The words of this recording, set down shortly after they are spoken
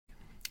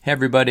Hey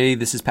everybody,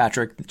 this is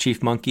Patrick, the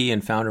Chief Monkey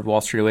and founder of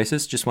Wall Street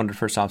Oasis. Just wanted to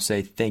first off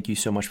say thank you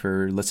so much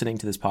for listening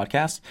to this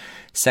podcast.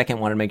 Second,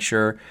 want to make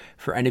sure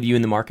for any of you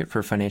in the market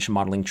for financial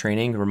modeling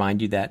training,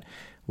 remind you that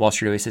Wall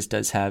Street Oasis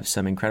does have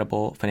some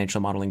incredible financial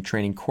modeling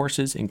training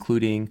courses,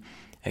 including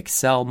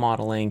Excel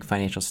modeling,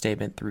 financial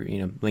statement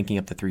through, linking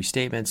up the three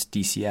statements,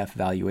 DCF,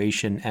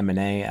 valuation,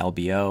 M&A,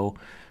 LBO,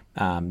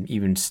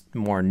 even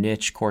more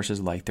niche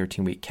courses like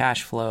 13-week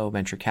cash flow,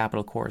 venture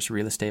capital course,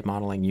 real estate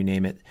modeling, you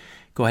name it.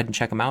 Go ahead and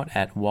check them out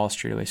at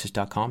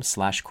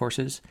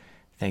wallstreetoasis.com/courses.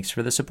 Thanks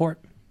for the support.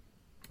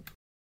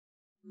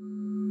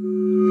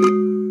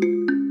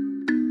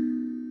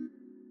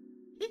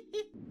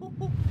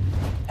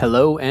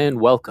 Hello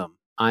and welcome.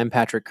 I'm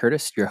Patrick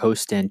Curtis, your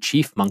host and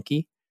Chief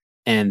Monkey,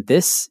 and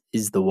this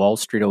is the Wall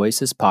Street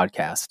Oasis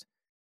podcast.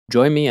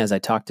 Join me as I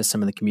talk to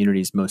some of the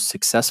community's most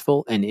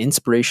successful and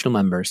inspirational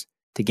members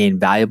to gain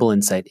valuable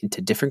insight into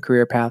different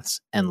career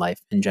paths and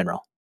life in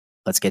general.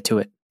 Let's get to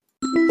it.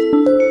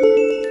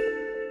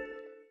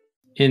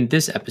 In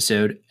this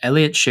episode,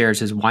 Elliot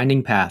shares his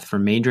winding path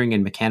from majoring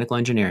in mechanical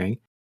engineering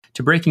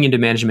to breaking into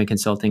management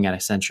consulting at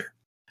Accenture.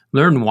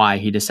 Learn why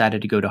he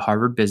decided to go to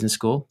Harvard Business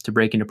School to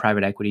break into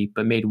private equity,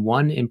 but made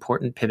one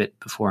important pivot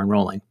before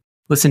enrolling.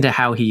 Listen to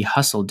how he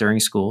hustled during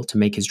school to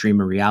make his dream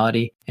a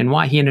reality, and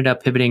why he ended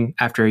up pivoting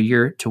after a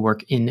year to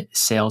work in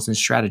sales and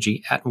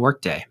strategy at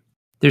Workday.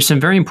 There's some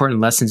very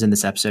important lessons in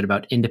this episode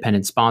about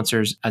independent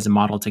sponsors as a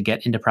model to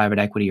get into private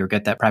equity or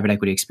get that private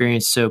equity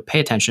experience, so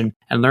pay attention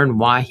and learn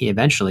why he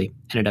eventually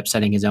ended up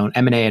setting his own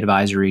M&A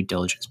advisory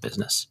diligence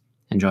business.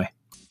 Enjoy.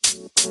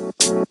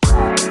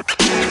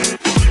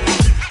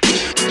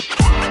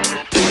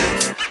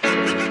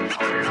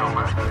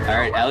 All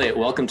right, Elliot,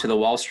 welcome to the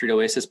Wall Street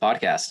Oasis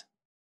podcast.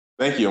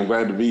 Thank you. I'm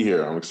glad to be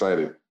here. I'm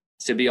excited.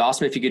 So it'd be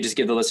awesome if you could just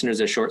give the listeners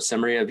a short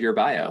summary of your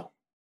bio.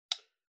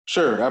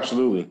 Sure,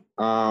 absolutely.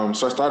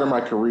 So I started my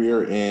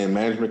career in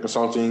management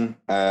consulting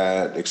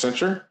at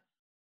Accenture.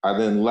 I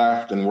then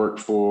left and worked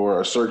for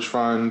a search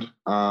fund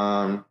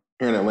here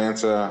in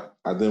Atlanta.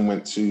 I then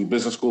went to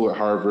business school at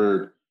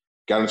Harvard,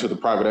 got into the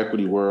private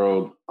equity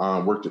world,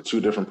 worked at two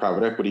different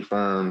private equity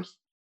firms,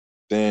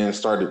 then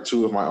started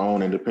two of my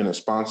own independent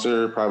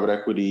sponsor private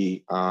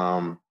equity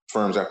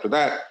firms after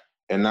that.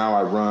 And now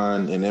I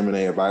run an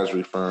M&A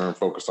advisory firm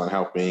focused on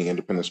helping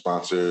independent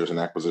sponsors and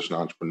acquisition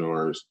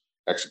entrepreneurs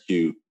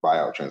execute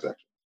buyout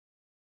transactions.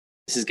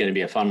 This is going to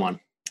be a fun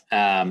one.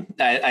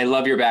 I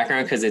love your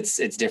background because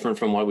it's different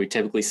from what we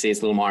typically see.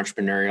 It's a little more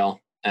entrepreneurial.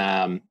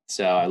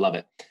 So I love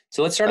it.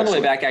 So let's start all the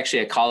way back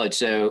actually at college.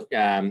 So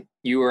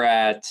you were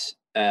at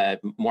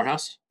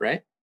Morehouse,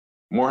 right?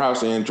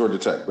 Morehouse and Georgia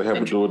Tech. They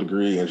have a dual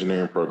degree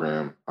engineering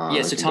program.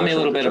 So tell me a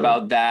little bit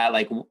about that.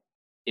 Like,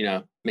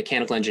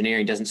 mechanical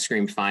engineering doesn't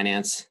scream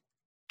finance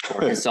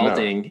or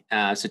consulting.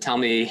 No. So tell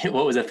me,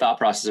 what was the thought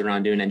process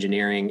around doing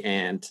engineering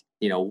and,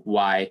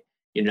 why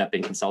you ended up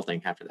in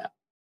consulting after that?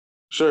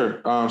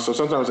 Sure. So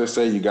sometimes they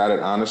say you got it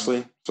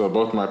honestly. So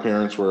both my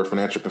parents were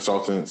financial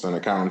consultants and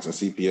accountants and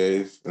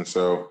CPAs. And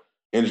so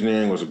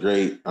engineering was a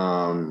great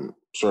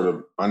sort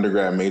of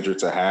undergrad major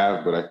to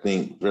have. But I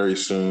think very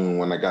soon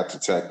when I got to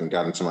tech and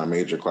got into my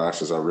major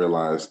classes, I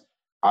realized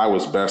I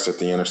was best at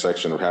the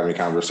intersection of having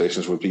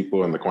conversations with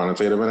people and the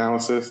quantitative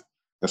analysis.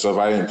 And so if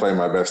I didn't play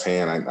my best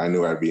hand, I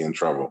knew I'd be in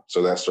trouble.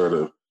 So that sort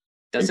of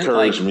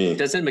encouraged me.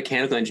 Doesn't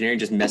mechanical engineering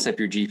just mess up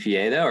your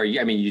GPA though? Or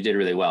you did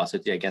really well, so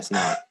I guess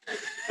not.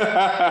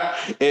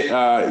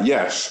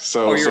 Yes.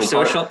 So or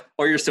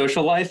your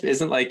social life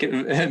isn't like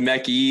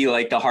mech-y,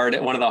 like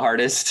one of the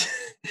hardest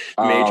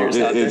majors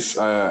out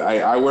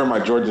there. I wear my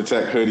Georgia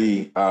Tech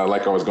hoodie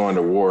like I was going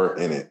to war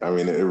in it. I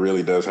mean, it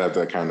really does have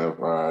that kind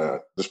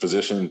of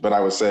disposition. But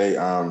I would say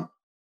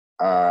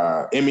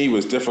ME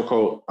was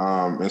difficult.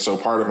 And so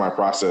part of my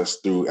process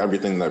through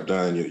everything that I've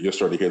done, you'll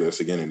sort of hear this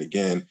again and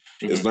again,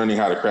 is learning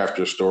how to craft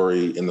your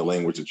story in the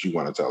language that you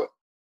want to tell it.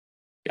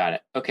 Got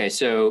it. Okay.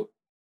 So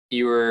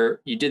you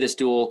did this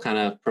dual kind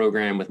of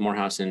program with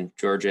Morehouse and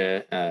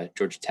Georgia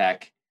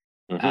Tech,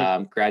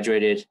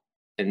 graduated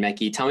in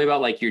Mech-y. Tell me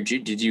about like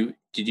did you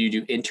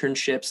do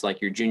internships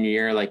like your junior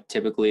year, like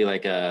typically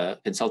like a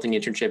consulting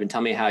internship, and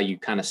tell me how you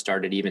kind of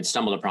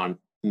stumbled upon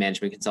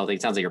management consulting.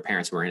 It sounds like your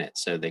parents were in it,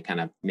 so they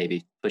kind of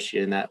maybe pushed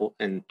you in that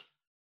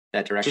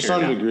direction. To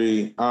some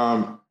degree,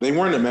 they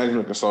weren't in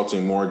management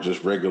consulting, more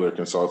just regular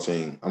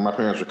consulting. My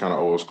parents were kind of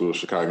old school,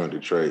 Chicago and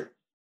Detroit.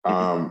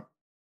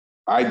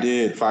 I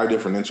did 5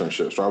 different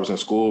internships. So I was in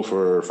school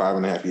for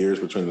 5.5 years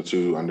between the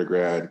 2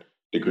 undergrad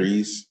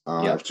degrees,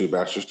 I have 2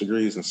 bachelor's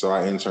degrees. And so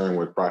I interned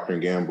with Procter &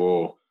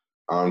 Gamble,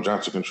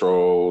 Johnson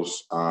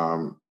Controls,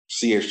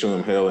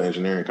 CH2M Hill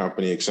Engineering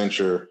Company,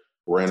 Accenture,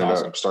 where I ended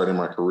up starting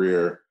my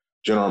career,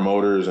 General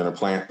Motors, and a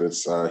plant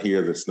that's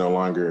here that's no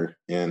longer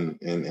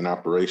in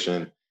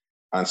operation.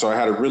 And so I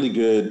had a really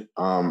good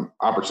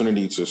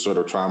opportunity to sort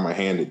of try my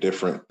hand at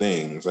different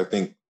things. I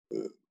think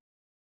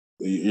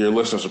your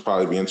listeners will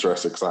probably be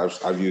interested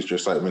because I've used your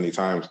site many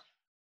times.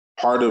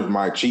 Part of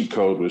my cheat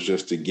code was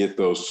just to get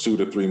those 2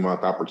 to 3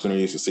 month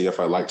opportunities to see if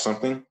I liked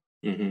something.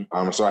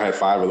 So I had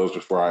 5 of those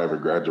before I ever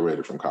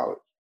graduated from college.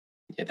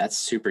 Yeah, that's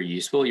super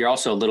useful. You're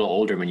also a little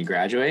older when you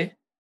graduate.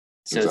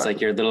 So It's like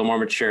you're a little more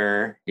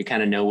mature. You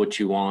kind of know what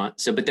you want.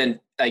 So, but then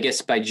I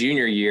guess by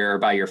junior year or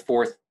by your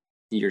fourth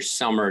year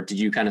summer, did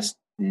you kind of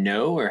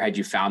know, or had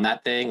you found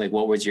that thing? Like,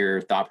 what was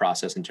your thought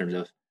process in terms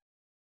of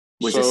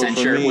was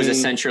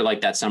Accenture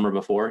like that summer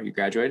before you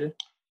graduated?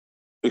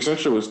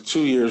 Accenture was 2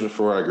 years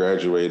before I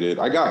graduated.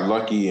 I got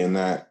lucky in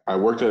that I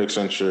worked at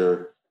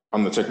Accenture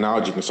on the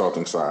technology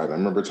consulting side. I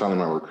remember telling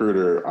my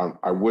recruiter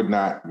I would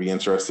not be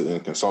interested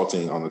in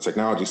consulting on the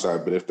technology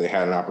side, but if they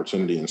had an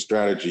opportunity in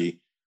strategy,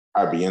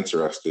 I'd be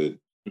interested.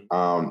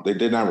 They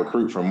did not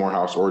recruit from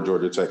Morehouse or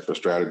Georgia Tech for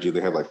strategy.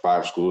 They had like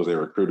 5 schools they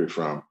recruited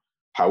from.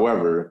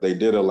 However, they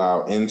did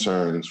allow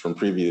interns from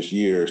previous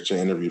years to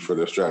interview for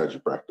their strategy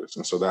practice.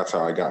 And so that's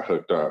how I got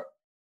hooked up.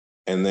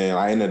 And then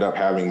I ended up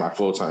having my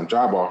full-time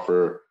job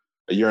offer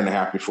a year and a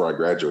half before I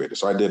graduated.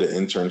 So I did an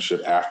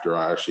internship after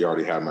I actually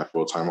already had my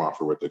full-time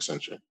offer with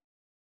Accenture.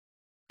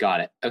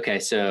 Got it. Okay.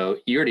 So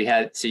you already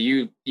had, so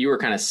you were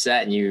kind of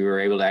set and you were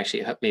able to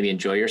actually maybe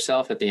enjoy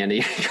yourself at the end of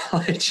your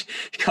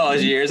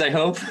college years, I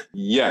hope.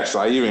 Yes.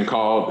 I even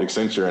called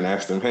Accenture and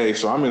asked them, hey,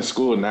 so I'm in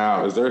school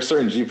now. Is there a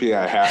certain GPA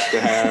I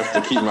have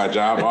to keep my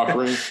job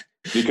offering?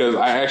 Because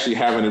I actually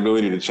have an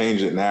ability to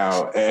change it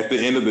now. At the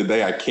end of the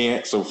day, I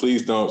can't. So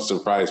please don't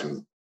surprise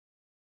me.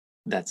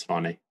 That's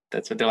funny.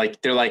 That's what they're like.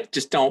 They're like,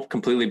 just don't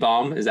completely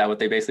bomb. Is that what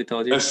they basically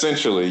told you?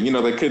 Essentially,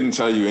 they couldn't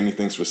tell you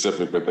anything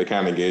specific, but they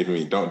kind of gave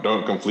me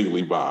don't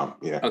completely bomb.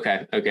 Yeah.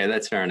 Okay.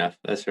 That's fair enough.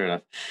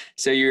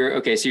 So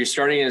you're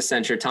starting at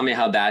Accenture. Tell me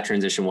how that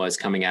transition was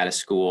coming out of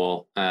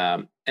school.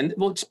 And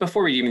well, just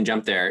before we even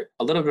jump there,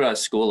 a little bit about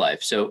school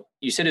life. So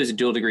you said it was a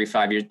dual degree,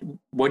 5 years.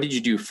 What did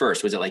you do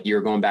first? Was it like you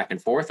were going back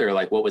and forth, or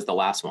like what was the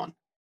last one?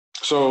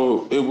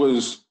 So it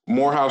was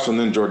Morehouse and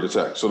then Georgia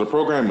Tech. So the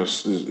program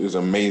is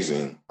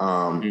amazing.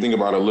 Think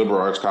about a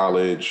liberal arts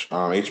college,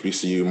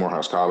 HBCU,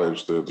 Morehouse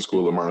College, the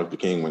school that Martin Luther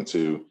King went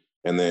to,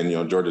 and then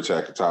Georgia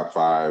Tech, the top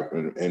 5,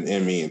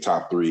 and ME and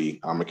top 3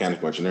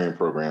 mechanical engineering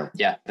program.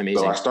 Yeah,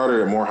 amazing. So I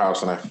started at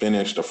Morehouse and I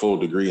finished a full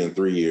degree in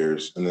 3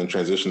 years, and then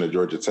transitioned to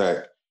Georgia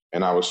Tech,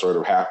 and I was sort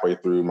of halfway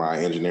through my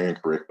engineering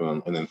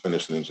curriculum, and then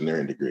finished an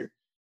engineering degree.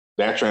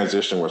 That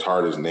transition was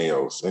hard as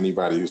nails.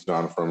 Anybody who's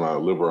gone from a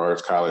liberal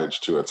arts college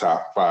to a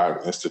top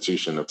 5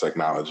 institution of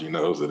technology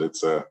knows that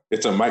it's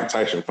a Mike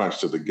Tyson punch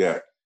to the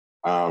gut.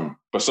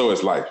 But so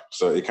is life.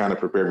 So it kind of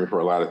prepared me for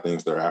a lot of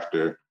things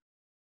thereafter.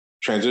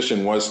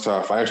 Transition was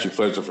tough. I actually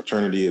pledged a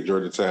fraternity at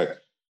Georgia Tech,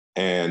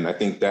 and I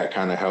think that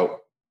kind of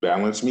helped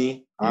balance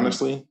me,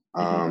 honestly.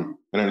 And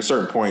at a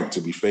certain point, to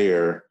be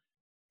fair,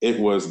 it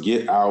was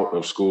get out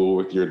of school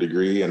with your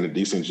degree and a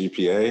decent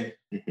GPA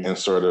and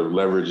sort of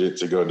leverage it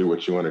to go do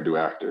what you want to do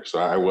after. So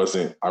I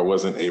wasn't A+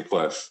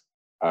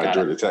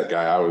 Georgia Tech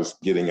guy. I was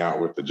getting out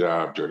with the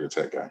job Georgia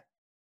Tech guy.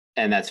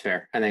 And that's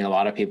fair. I think a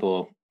lot of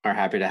people are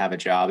happy to have a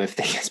job if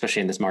they,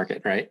 especially in this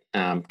market, right?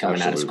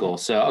 Coming out of school.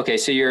 So, okay.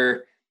 So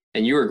you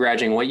were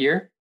graduating what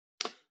year?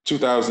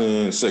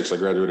 2006. I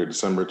graduated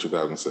December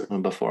 2006.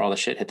 Before all the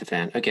shit hit the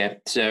fan. Okay.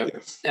 So,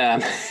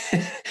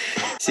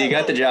 so you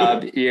got the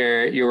job,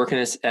 you're working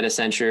at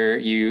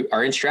Accenture, you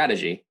are in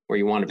strategy where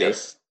you want to be.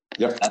 Yes.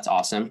 Yep. That's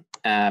awesome.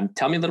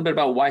 Tell me a little bit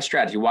about why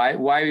strategy.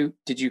 Why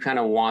did you kind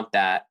of want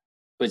that?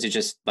 Was it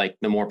just like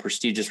the more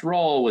prestigious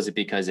role? Was it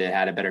because it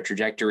had a better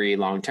trajectory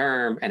long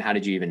term? And how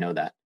did you even know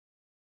that?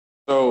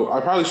 So I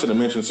probably should have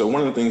mentioned, so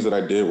one of the things that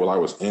I did while I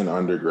was in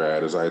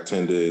undergrad is I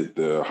attended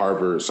the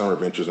Harvard Summer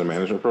Ventures and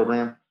Management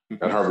program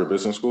at Harvard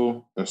Business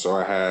School. And so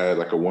I had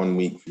like a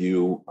 1-week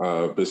view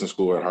of business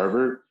school at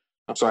Harvard.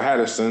 So I had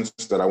a sense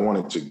that I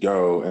wanted to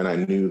go, and I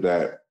knew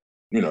that,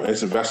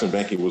 as investment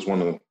banking was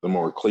one of the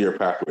more clear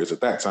pathways at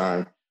that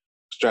time,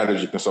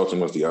 strategy consulting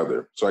was the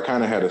other. So I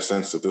kind of had a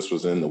sense that this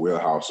was in the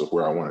wheelhouse of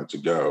where I wanted to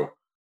go.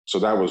 So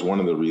that was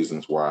one of the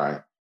reasons why.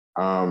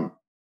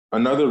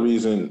 Another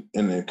reason,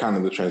 in the kind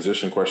of the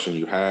transition question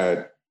you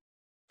had,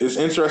 it's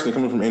interesting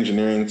coming from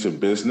engineering to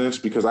business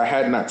because I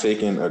had not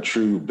taken a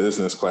true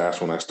business class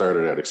when I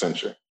started at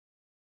Accenture.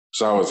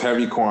 So I was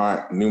heavy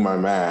quant, knew my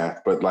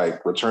math, but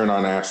like return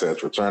on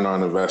assets, return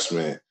on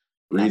investment,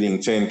 reading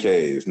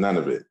 10Ks, none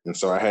of it. And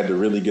so I had to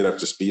really get up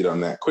to speed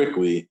on that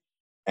quickly.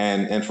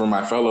 And for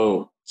my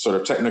fellow sort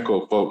of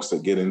technical folks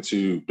that get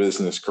into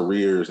business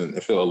careers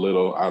and feel a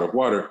little out of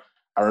water,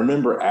 I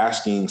remember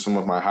asking some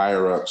of my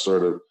higher ups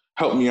sort of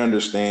help me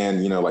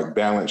understand, like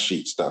balance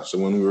sheet stuff. So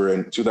when we were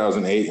in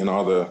 2008 and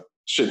all the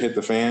shit hit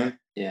the fan,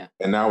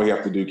 and now we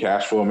have to do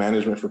cash flow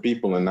management for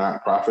people and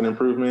not profit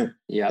improvement.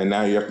 And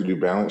now you have to do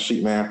balance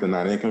sheet math and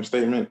not income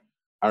statement.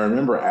 I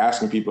remember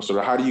asking people sort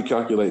of, how do you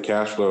calculate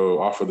cash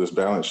flow off of this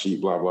balance sheet,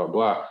 blah, blah,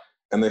 blah.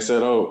 And they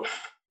said, oh,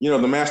 the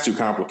math's too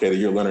complicated.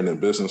 You're learning in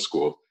business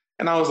school.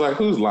 And I was like,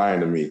 who's lying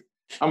to me?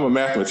 I'm a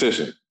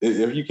mathematician.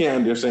 If you can't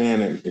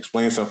understand and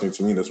explain something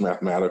to me that's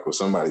mathematical,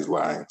 somebody's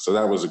lying. So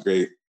that was a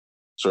great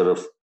sort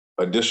of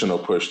additional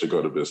push to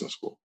go to business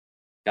school.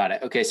 Got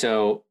it. Okay.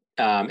 So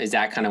is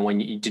that kind of when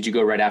did you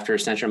go right after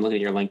Accenture? I'm looking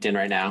at your LinkedIn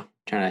right now,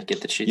 trying to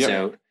get the sheet.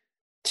 Yep.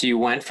 So you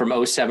went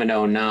from 07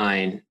 to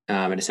 09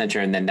 at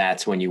Accenture, and then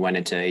that's when you went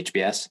into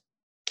HBS?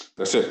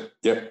 That's it.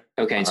 Yep.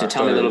 Okay. And so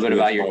tell me a little bit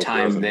about your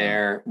time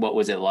there. What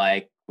was it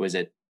like? Was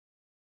it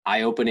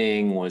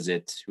eye-opening? Was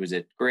it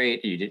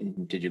great?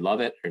 Did you love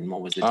it? And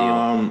what was the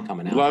deal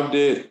coming out? Loved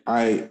it.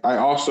 I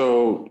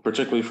also,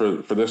 particularly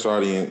for this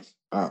audience,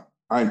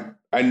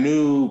 I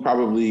knew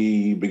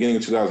probably beginning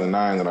of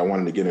 2009 that I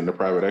wanted to get into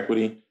private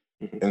equity.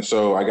 Mm-hmm. And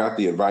so I got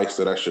the advice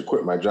that I should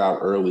quit my job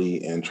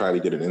early and try to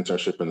get an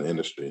internship in the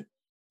industry.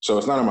 So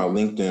it's not on my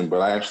LinkedIn,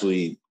 but I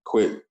actually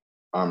quit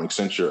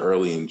Accenture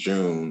early in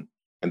June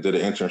and did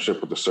an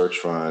internship with the search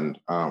fund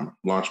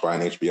launched by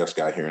an HBS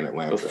guy here in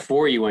Atlanta.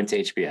 Before you went to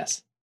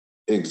HBS?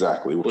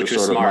 Exactly, which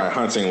was sort of my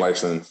hunting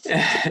license.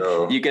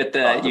 You get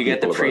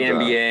the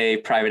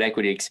pre-MBA private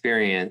equity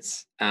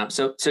experience.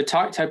 So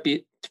talk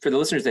for the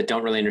listeners that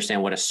don't really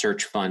understand what a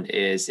search fund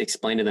is.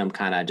 Explain to them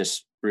kind of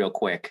just real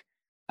quick.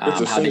 It's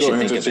a single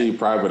entity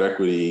private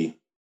equity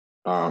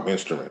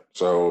instrument.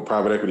 So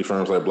private equity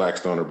firms like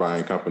Blackstone are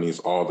buying companies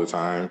all the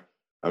time.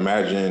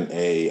 Imagine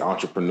a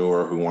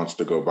entrepreneur who wants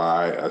to go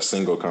buy a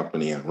single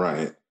company and run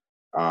it,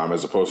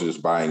 as opposed to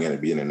just buying it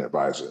and being an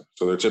advisor.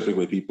 So they're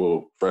typically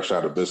people fresh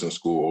out of business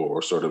school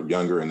or sort of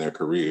younger in their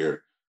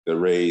career that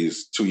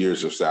raise 2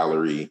 years of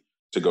salary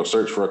to go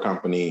search for a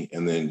company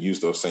and then use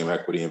those same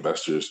equity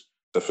investors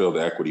to fill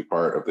the equity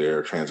part of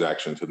their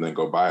transaction to then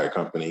go buy a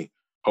company,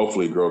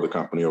 hopefully grow the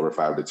company over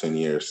 5 to 10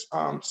 years,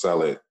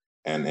 sell it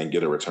and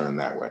get a return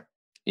that way.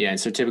 Yeah. And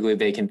so typically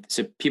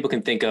people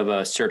can think of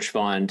a search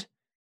fund,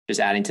 just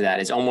adding to that,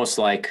 is almost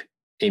like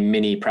a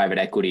mini private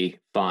equity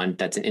fund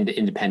that's an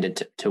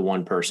independent to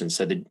one person.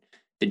 So the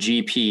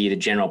GP, the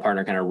general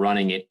partner kind of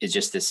running it, is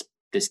just this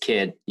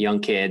young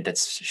kid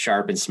that's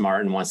sharp and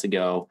smart and wants to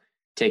go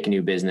take a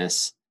new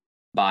business,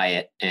 buy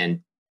it,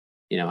 and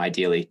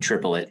ideally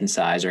triple it in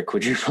size or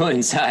quadruple it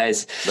in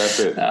size. That's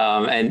it.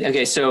 And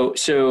okay, so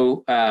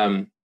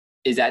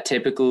is that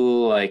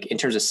typical, like in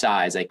terms of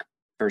size, like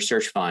for a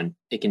search fund,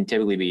 it can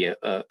typically be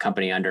a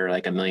company under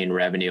like $1 million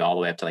revenue all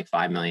the way up to like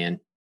 5 million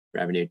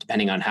revenue,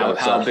 depending on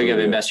how big of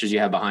investors you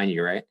have behind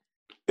you, right?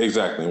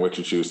 Exactly, and what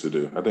you choose to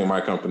do. I think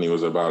my company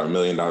was about $1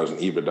 million in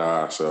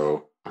EBITDA,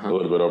 so a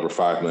little bit over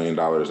 $5 million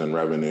in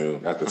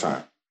revenue at the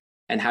time.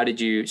 And how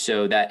did you?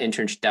 So that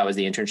was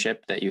the internship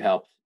that you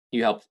helped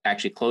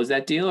actually close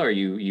that deal, or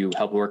you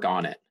helped work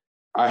on it?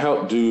 I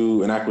helped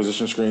do an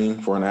acquisition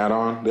screen for an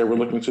add-on they were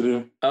looking to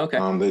do. Okay.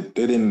 They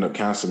didn't end up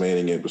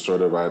consummating it, but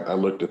sort of I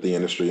looked at the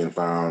industry and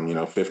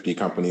found 50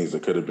 companies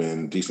that could have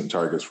been decent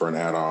targets for an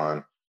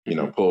add-on.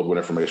 Pulled what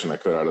information I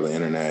could out of the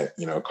internet,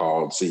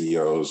 called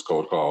CEOs,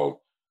 cold called,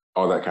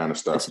 all that kind of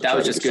stuff. So that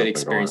was just good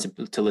experience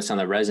to list on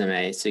the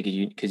resume. So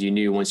because you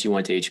knew once you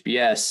went to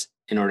HBS,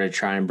 in order to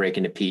try and break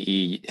into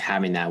PE,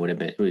 having that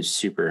it was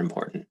super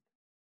important.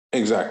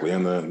 Exactly.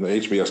 And the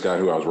HBS guy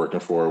who I was working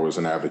for was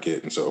an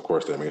advocate. And so of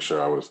course they made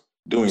sure I was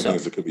doing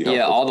things that could be helpful.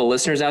 Yeah. All the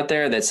listeners out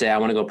there that say, I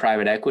want to go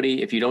private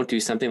equity, if you don't do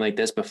something like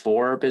this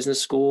before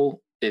business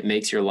school, it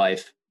makes your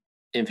life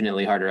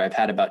infinitely harder. I've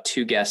had about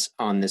 2 guests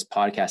on this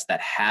podcast that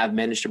have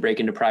managed to break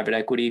into private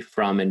equity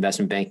from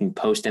investment banking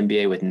post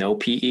MBA with no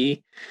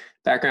PE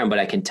background, but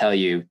I can tell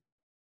you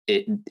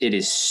it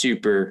is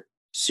super,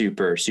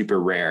 super, super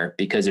rare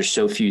because there's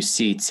so few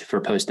seats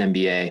for post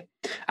MBA.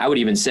 I would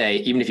even say,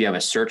 even if you have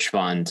a search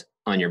fund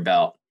on your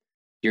belt,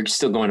 you're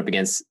still going up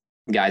against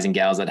guys and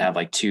gals that have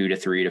like 2 to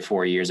 3 to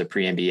 4 years of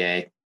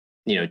pre-MBA,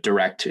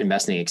 direct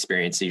investing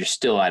experience. So you're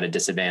still at a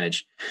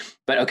disadvantage.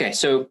 But okay,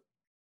 so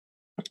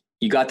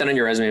you got that on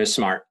your resume. It was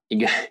smart.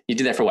 You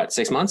did that for what,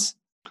 6 months?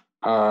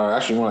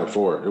 Actually more like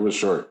 4. It was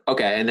short.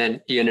 Okay. And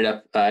then you ended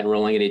up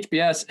enrolling at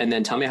HBS. And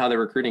then tell me how the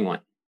recruiting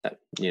went.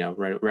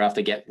 Right off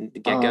the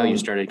get-go, you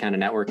started kind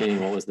of networking.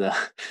 What was the...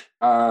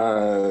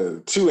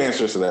 2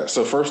 answers to that.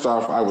 So first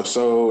off, I was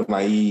so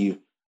naive.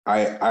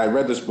 I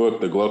read this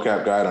book, The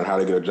GlowCap Guide on How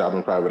to Get a Job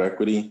in Private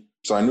Equity.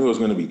 So I knew it was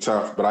going to be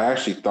tough, but I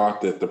actually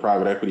thought that the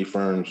private equity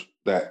firms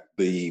that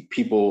the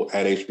people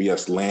at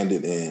HBS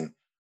landed in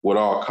would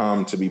all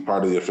come to be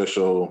part of the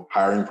official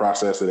hiring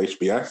process at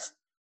HBS.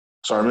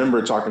 So I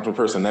remember talking to a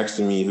person next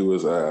to me who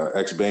was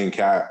ex-Bain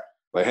Cap,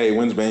 like, hey,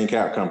 when's Bain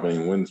Cap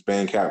coming? When's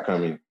Bain Cap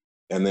coming?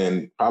 And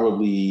then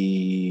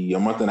probably a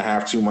month and a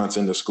half, 2 months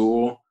into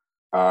school,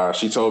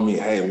 she told me,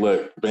 hey,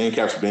 look, Bain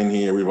Cap's been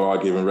here. We've all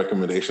given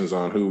recommendations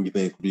on who we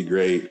think would be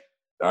great.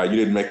 You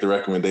didn't make the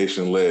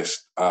recommendation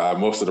list.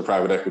 Most of the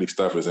private equity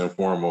stuff is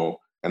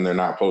informal and they're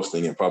not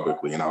posting it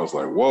publicly. And I was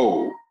like,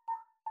 whoa.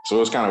 So it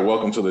was kind of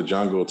welcome to the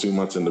jungle 2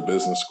 months into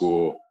business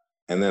school.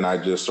 And then I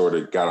just sort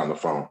of got on the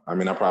phone. I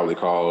mean, I probably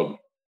called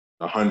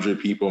 100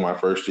 people my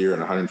first year and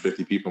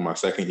 150 people my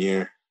second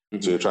year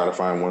to try to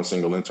find one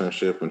single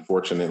internship. And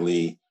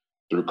fortunately,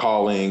 through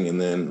calling and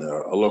then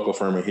a local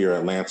firm here in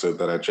Atlanta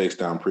that I chased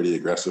down pretty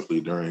aggressively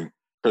during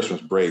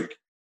Christmas break,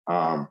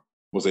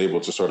 was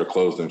able to sort of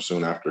close them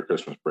soon after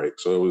Christmas break.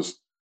 So it was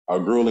a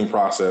grueling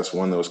process,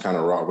 one that was kind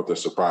of wrought with the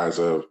surprise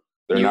of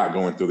they're not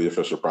going through the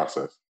official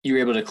process. You were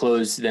able to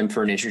close them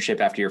for an internship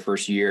after your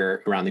first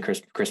year around the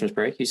Christmas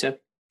break, you said?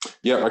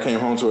 Yep, I came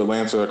home to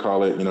Atlanta,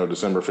 call it,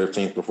 December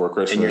 15th before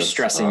Christmas. And you're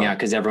stressing out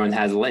because everyone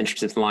has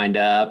interests lined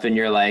up, and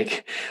you're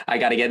like, I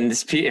got to get in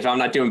this. If I'm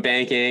not doing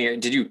banking, or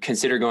did you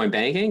consider going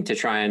banking to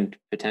try and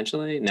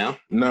potentially? No.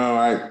 No,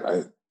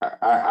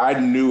 I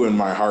knew in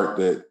my heart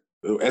that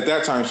at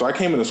that time. So I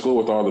came into school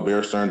with all the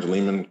Bear Stearns and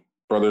Lehman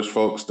Brothers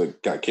folks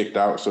that got kicked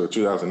out. So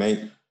 2008.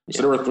 Yeah.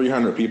 So there were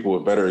 300 people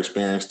with better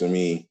experience than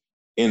me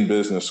in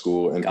business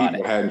school, and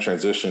people hadn't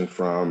transitioned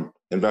from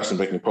investment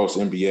banking post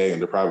MBA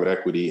into private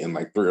equity in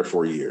like 3 or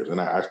 4 years.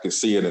 And I could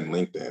see it in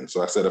LinkedIn.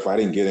 So I said, if I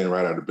didn't get in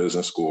right out of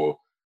business school,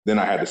 then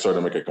I had to sort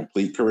of make a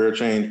complete career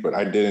change, but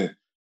it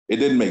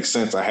didn't make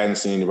sense. I hadn't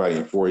seen anybody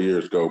in 4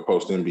 years go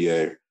post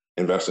MBA,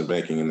 investment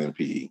banking, and then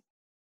PE.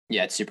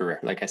 Yeah, it's super rare,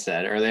 like I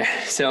said earlier.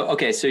 So,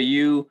 okay. So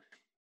you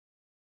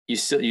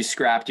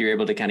scrapped, you were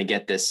able to kind of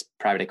get this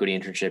private equity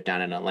internship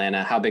down in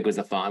Atlanta. How big was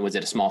the fund? Was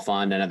it a small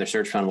fund, another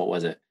search fund? What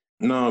was it?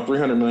 No,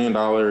 $300 million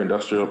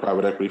industrial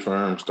private equity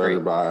firm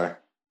started by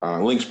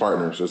Links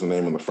Partners is the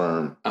name of the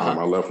firm. I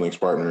love Links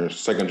Partners.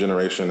 Second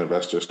generation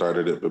investor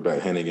started it,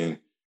 Babette Hennigan.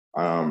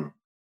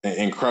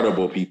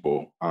 Incredible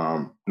people.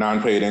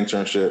 Non-paid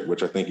internship,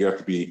 which I think you have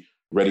to be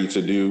ready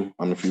to do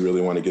if you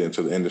really want to get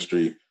into the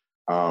industry.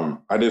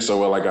 I did so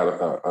well. I got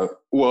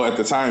at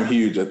the time,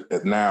 huge,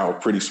 at now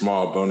pretty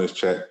small bonus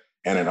check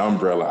and an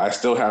umbrella. I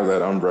still have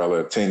that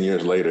umbrella 10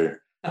 years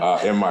later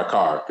in my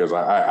car because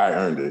I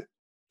earned it.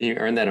 You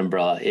earned that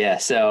umbrella. Yeah.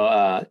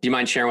 So do you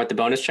mind sharing what the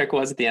bonus check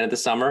was at the end of the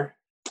summer?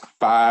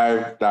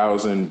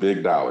 $5,000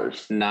 big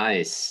dollars.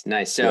 Nice.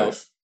 So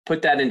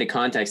put that into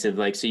context of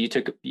like, so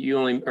you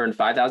only earned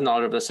 $5,000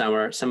 over the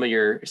summer. Some of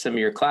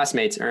your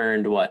classmates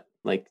earned what,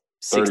 like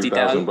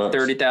 60,000,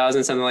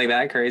 30,000, something like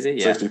that. Crazy.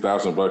 Yeah.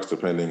 $60,000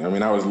 depending. I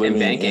mean, I was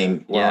living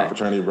in one of my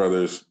fraternity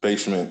brothers'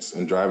 basements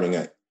and driving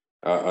a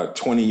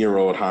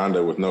 20-year-old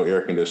Honda with no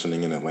air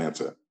conditioning in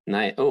Atlanta.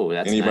 Nice. Oh,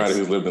 that's anybody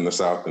who's lived in the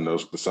South and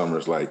knows the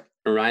summers like.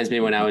 Reminds me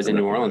when I was in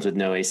New Orleans with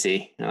no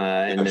AC in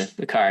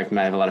the car.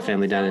 I have a lot of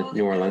family down in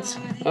New Orleans.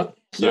 Oh,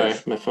 sorry,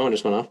 my phone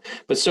just went off.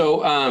 But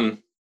so,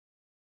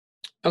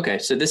 okay,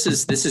 so this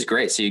is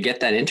great. So you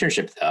get that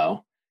internship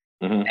though,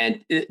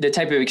 and the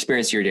type of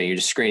experience you're doing, you're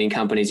just screening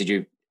companies. Did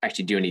you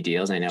actually do any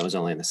deals? I know it was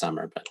only in the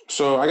summer, but.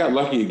 So I got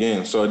lucky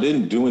again. So I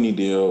didn't do any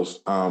deals,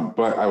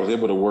 but I was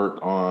able to work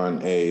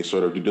on a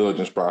sort of due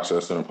diligence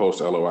process and a post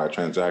LOI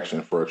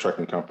transaction for a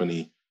trucking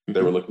company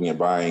they were looking at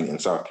buying in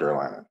South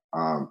Carolina.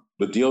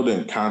 The deal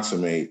didn't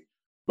consummate,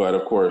 but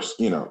of course,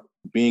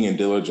 being in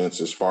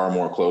diligence is far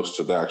more close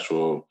to the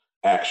actual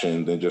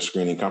action than just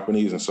screening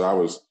companies. And so I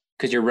was.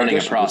 Because you're running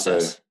a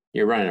process.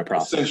 You're running a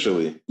process.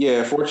 Essentially.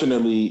 Yeah.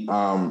 Fortunately,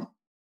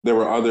 there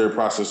were other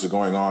processes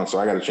going on. So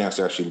I got a chance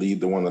to actually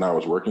lead the one that I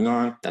was working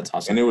on. That's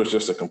awesome. And it was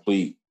just a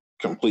complete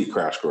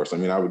crash course. I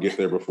mean, I would get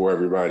there before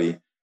everybody,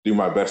 do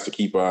my best to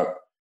keep up,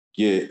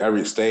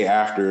 stay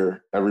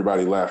after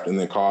everybody left, and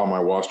then call my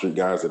Wall Street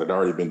guys that had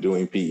already been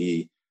doing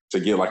PE to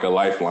get like a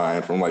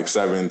lifeline from like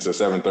 7 to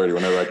 7:30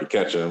 whenever I could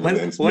catch them.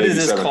 What is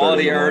this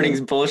quality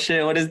earnings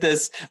bullshit? What is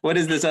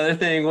this other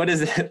thing? What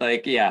is it?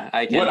 Like, yeah,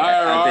 I can. What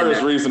IRR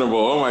is reasonable?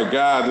 Oh my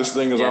God, this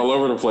thing is all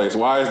over the place.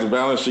 Why is the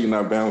balance sheet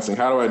not balancing?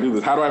 How do I do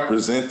this? How do I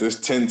present this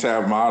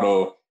 10-tab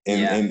model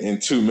in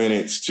 2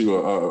 minutes to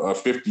a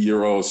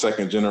 50-year-old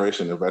second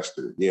generation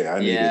investor? Yeah, I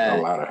needed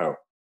a lot of help.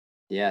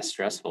 Yeah,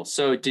 stressful.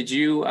 So did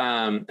you,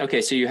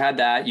 so you had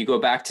that, you go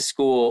back to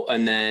school,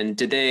 and then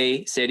did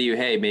they say to you,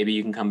 hey, maybe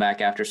you can come back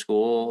after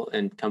school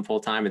and come full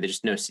time, or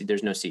there's no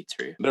seats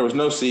for you? There was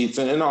no seats.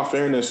 And in all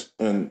fairness,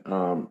 and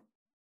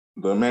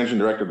the managing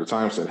director at the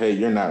time said, hey,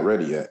 you're not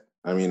ready yet.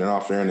 I mean, in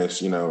all fairness,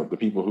 the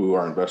people who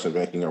are investment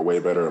banking are way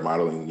better at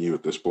modeling than you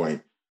at this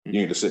point. You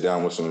need to sit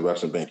down with some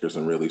investment bankers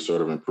and really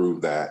sort of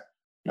improve that.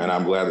 And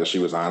I'm glad that she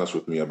was honest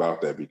with me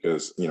about that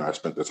because, I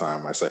spent the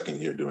time my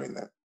second year doing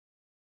that.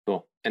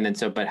 Cool. And then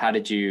but how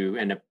did you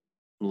end up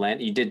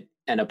you did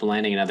end up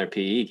landing another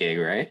PE gig,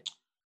 right?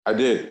 I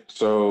did.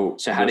 So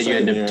how did you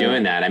end up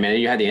doing that? I mean,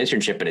 you had the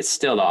internship, but it's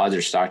still the odds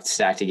are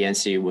stacked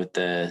against you with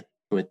the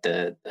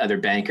other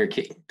banking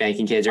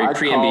kids or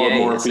pre-MBA. I called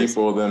more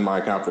people than my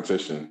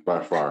competition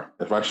by far.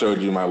 If I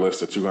showed you my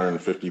list of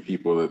 250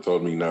 people that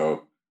told me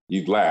no,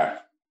 you'd laugh.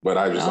 But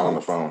I was on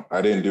the phone.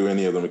 I didn't do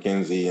any of the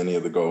McKinsey, any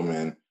of the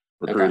Goldman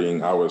recruiting.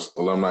 Okay. I was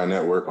Alumni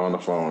Network on the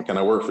phone. Can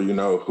I work for you?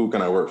 No. Who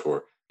can I work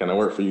for? Can I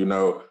work for you?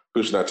 No.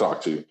 Who should I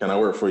talk to? Can I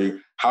work for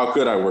you? How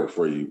could I work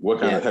for you? What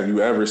kind of, have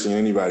you ever seen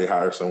anybody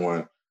hire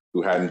someone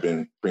who hadn't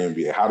been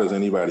pre-MBA? How does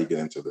anybody get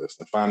into this?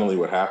 And finally,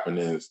 what happened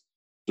is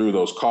through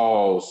those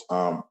calls,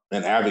 an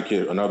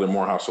advocate, another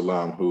Morehouse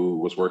alum who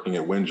was working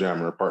at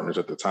Windjammer Partners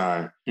at the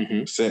time,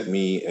 sent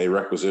me a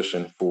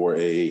requisition for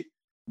a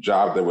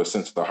job that was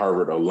sent to the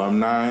Harvard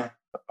alumni,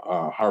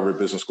 Harvard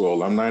Business School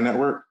Alumni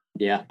Network,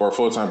 for a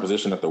full-time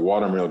position at the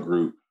Watermill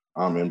Group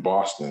in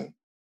Boston.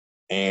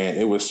 And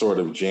it was sort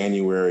of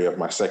January of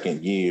my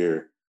second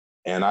year.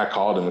 And I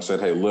called him and said,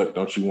 hey, look,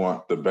 don't you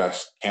want the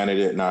best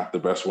candidate, not the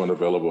best one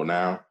available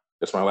now?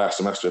 It's my last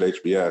semester at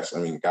HBS.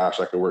 I mean, gosh,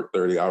 I could work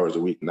 30 hours a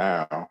week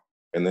now.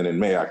 And then in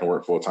May, I can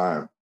work full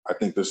time. I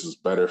think this is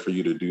better for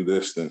you to do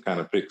this than kind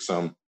of pick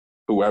some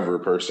whoever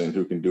person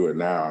who can do it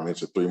now. I mean,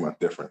 it's a 3-month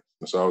difference.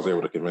 And so I was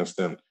able to convince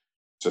them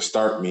to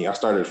start me. I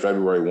started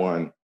February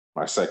 1,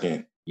 my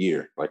second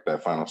year, like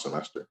that final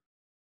semester.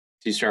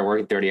 So you start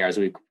working 30 hours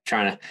a week,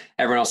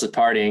 everyone else is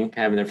partying,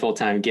 having their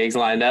full-time gigs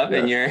lined up,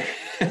 and you're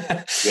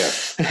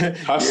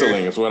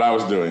hustling is what I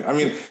was doing. I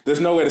mean, there's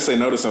no way to say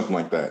no to something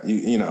like that.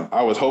 You know,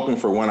 I was hoping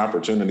for one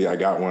opportunity. I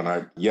got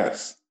one.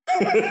 Yes.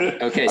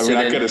 Okay.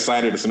 I could have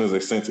signed it as soon as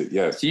they sent it.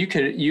 Yes. So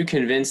you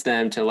convinced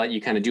them to let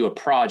you kind of do a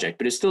project,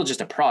 but it's still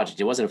just a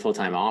project. It wasn't a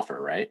full-time offer,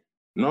 right?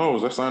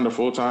 No, I signed a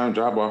full-time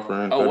job offer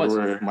in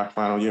February, my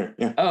final year.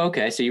 Yeah. Oh,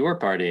 okay. So you were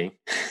partying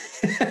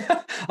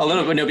a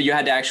little bit. No, but you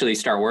had to actually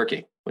start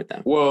working with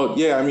them. Well,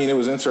 yeah. I mean, it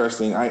was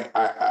interesting. I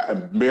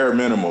bare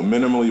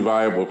minimally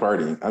viable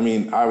partying. I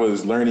mean, I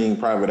was learning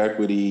private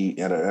equity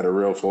at a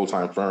real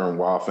full-time firm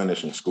while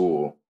finishing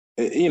school.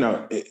 It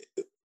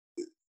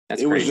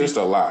was just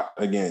a lot.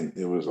 Again,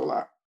 it was a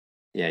lot.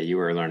 Yeah, you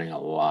were learning a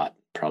lot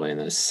probably in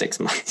those 6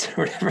 months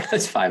or whatever,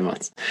 those 5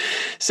 months.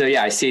 So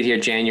yeah, I see it here,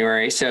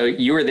 January. So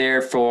you were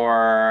there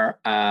for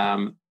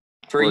a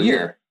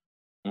year.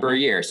 For a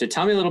year. So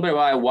tell me a little bit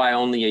why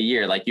only a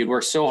year? Like you'd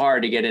worked so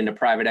hard to get into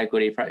private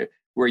equity.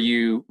 Were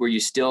you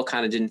still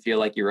kind of didn't feel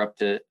like you were up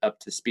to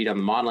speed on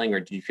the modeling, or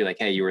did you feel like,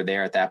 hey, you were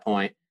there at that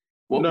point?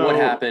 What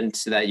happened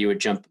so that you would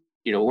jump,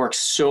 work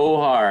so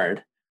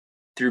hard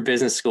through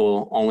business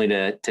school only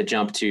to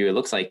jump to, it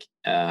looks like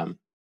a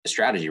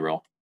strategy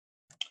role?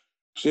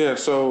 Yeah.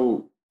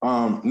 So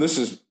this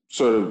is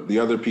sort of the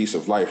other piece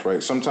of life,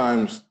 right?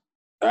 Sometimes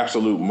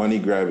absolute money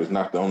grab is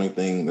not the only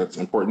thing that's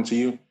important to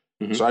you.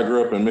 Mm-hmm. So I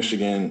grew up in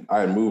Michigan. I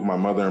had moved my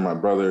mother and my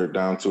brother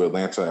down to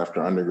Atlanta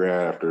after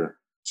undergrad, after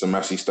some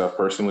messy stuff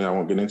personally I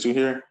won't get into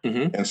here.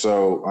 Mm-hmm. And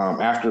so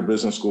after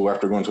business school,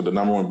 after going to the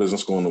 #1 business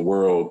school in the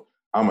world,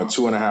 I'm a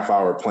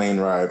 2.5-hour plane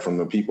ride from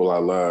the people I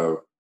love.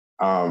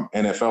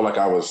 And it felt like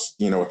I was,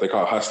 what they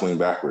call hustling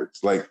backwards.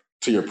 Like,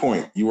 to your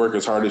point, you work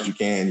as hard as you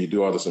can, you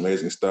do all this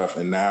amazing stuff.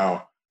 And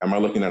now am I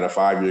looking at a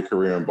 5-year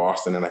career in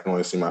Boston and I can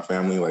only see my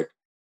family like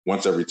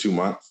once every 2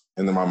 months?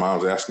 And then my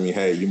mom's asking me,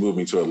 hey, you moved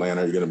me to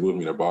Atlanta, you're going to move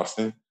me to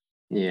Boston?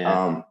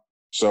 Yeah.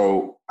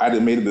 So I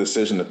made a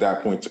decision at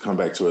that point to come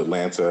back to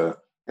Atlanta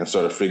and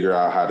sort of figure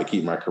out how to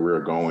keep my career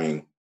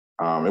going.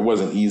 It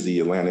wasn't easy.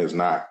 Atlanta is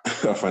not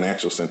a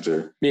financial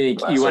center. Meaning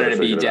you wanted to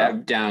be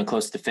down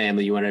close to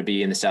family. You wanted to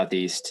be in the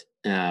Southeast.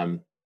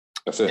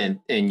 That's it.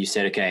 And you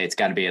said, okay, it's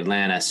got to be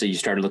Atlanta. So you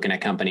started looking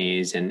at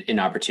companies and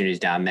opportunities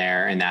down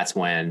there. And that's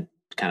when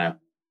kind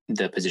of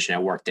the position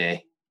at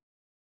Workday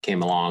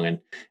came along. And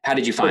how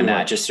did you find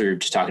that? Just through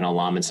talking to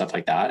alum and stuff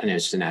like that? And it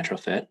was just a natural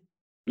fit?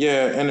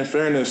 Yeah. And in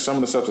fairness, some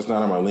of the stuff that's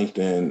not on my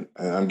LinkedIn,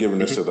 and I'm giving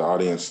this to the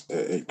audience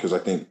because I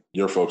think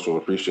your folks will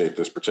appreciate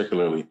this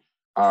particularly.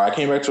 I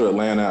came back to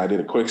Atlanta. I did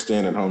a quick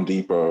stint at Home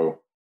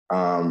Depot.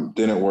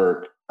 Didn't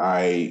work.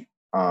 I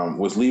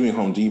was leaving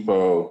Home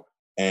Depot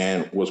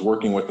and was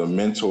working with a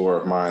mentor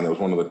of mine. That was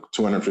one of the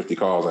 250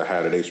 calls I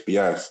had at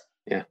HBS.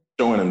 Yeah.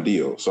 Showing them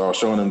deals. So I was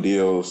showing them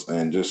deals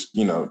and just,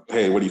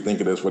 hey, what do you think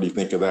of this? What do you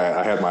think of that?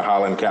 I had my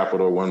Holland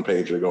Capital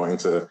one-pager going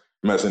to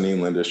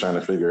mezzanine lenders trying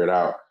to figure it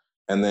out.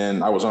 And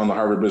then I was on the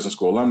Harvard Business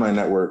School Alumni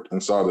Network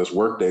and saw this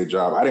Workday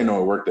job. I didn't know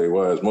what Workday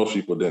was. Most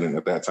people didn't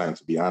at that time,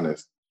 to be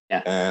honest.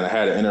 Yeah. And I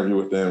had an interview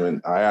with them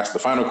and I asked, the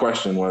final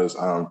question was,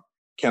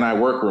 can I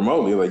work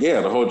remotely? Like,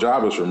 yeah, the whole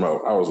job is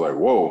remote. I was like,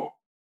 whoa,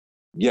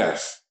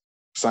 yes,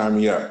 sign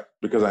me up.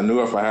 Because I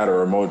knew if I had a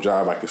remote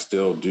job, I could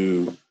still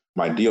do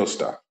my deal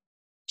stuff.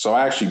 So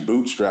I actually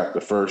bootstrapped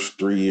the first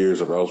 3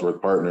 years of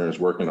Ellsworth Partners,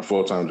 working a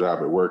full-time job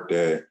at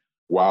Workday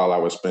while I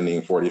was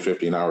spending 40 to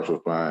 50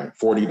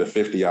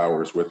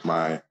 hours with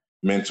my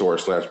mentor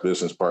 /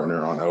 business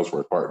partner on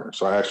Ellsworth Partners.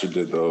 So I actually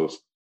did those.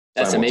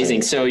 That's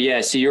amazing. So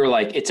yeah, so you were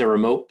like, it's a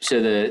remote. So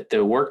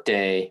the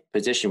Workday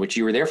position, which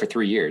you were there for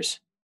 3 years,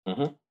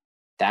 mm-hmm.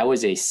 that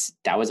was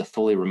a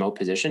fully remote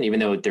position,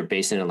 even though they're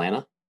based in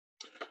Atlanta.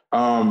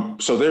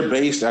 So they're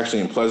based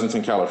actually in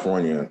Pleasanton,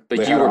 California.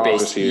 But you were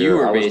based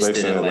here. I was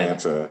based in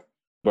Atlanta.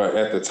 But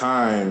at the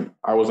time,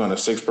 I was on a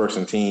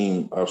 6-person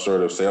team of sort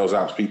of sales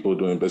ops people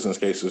doing business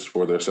cases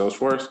for their sales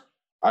force.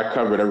 I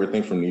covered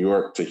everything from New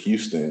York to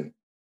Houston.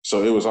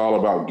 So it was all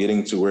about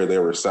getting to where they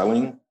were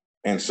selling.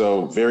 And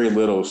so very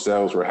little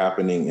sales were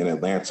happening in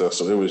Atlanta.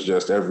 So it was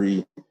just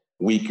every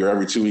week or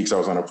every 2 weeks, I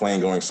was on a plane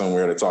going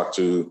somewhere to talk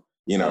to,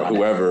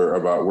 whoever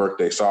about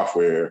Workday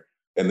software.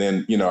 And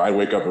then, I'd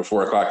wake up at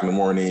 4:00 in the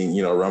morning,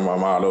 run my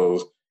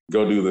models,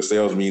 go do the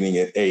sales meeting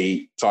at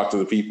 8, talk to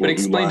the people. But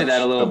explain to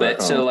that a little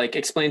bit. So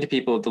explain to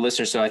people, the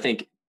listeners. So I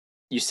think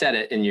you said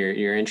it in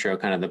your intro,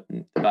 kind of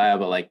the bio,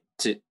 but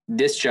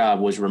this job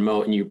was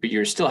remote and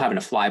you're still having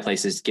to fly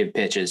places, give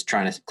pitches,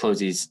 trying to close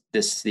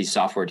these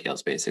software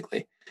deals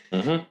basically.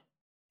 Mm-hmm.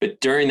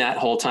 But during that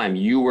whole time,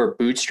 you were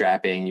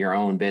bootstrapping your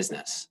own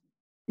business.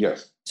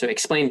 Yes. So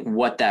explain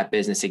what that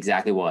business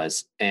exactly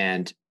was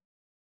and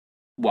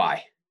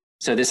why.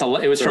 So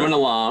it was from an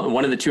alum,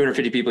 one of the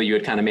 250 people you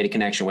had kind of made a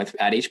connection with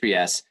at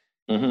HBS.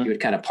 you had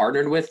kind of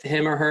partnered with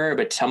him or her,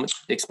 but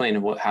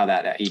explain how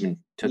that even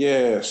took.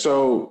 Yeah.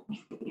 So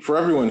for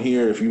everyone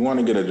here, if you want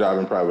to get a job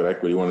in private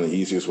equity, one of the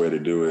easiest way to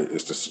do it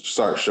is to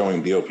start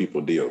showing deal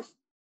people deals.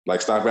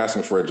 Like stop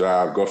asking for a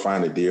job, go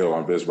find a deal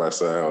on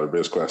BizBuySell or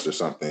BizQuest or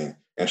something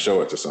and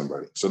show it to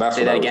somebody. So that's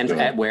Say what that I was again doing.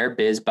 At where?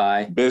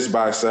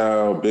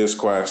 BizBuySell,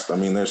 BizQuest. I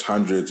mean, there's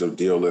hundreds of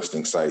deal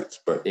listing sites,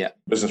 but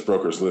business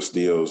brokers list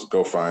deals.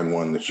 Go find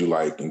one that you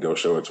like and go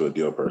show it to a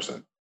deal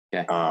person.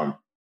 Okay.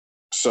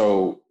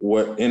 So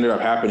what ended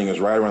up happening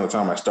is right around the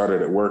time I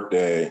started at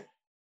Workday,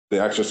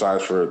 the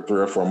exercise for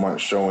 3 or 4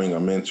 months showing a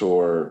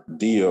mentor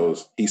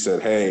deals, he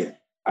said, hey,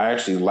 I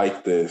actually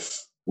like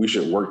this. We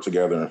should work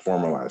together and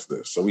formalize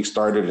this. So we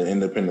started an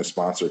independent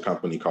sponsor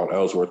company called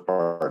Ellsworth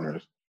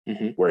Partners,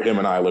 where him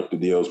and I looked at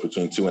deals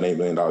between $2 and $8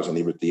 million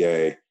in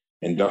EBITDA,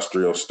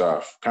 industrial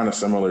stuff, kind of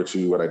similar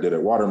to what I did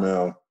at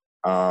Watermill,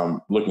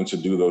 looking to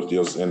do those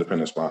deals as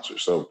independent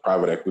sponsors. So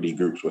private equity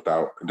groups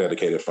without a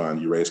dedicated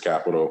fund, you raise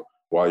capital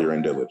while you're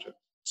in diligence.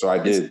 So I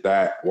did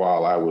that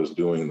while I was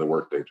doing the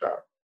Workday job.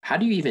 How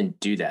do you even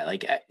do that?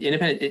 Like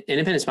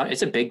independent sponsor,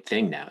 it's a big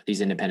thing now.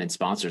 These independent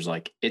sponsors,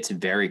 like it's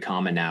very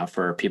common now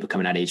for people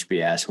coming out of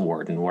HBS,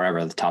 Wharton,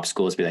 wherever the top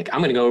schools be like,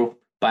 I'm going to go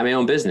buy my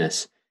own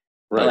business.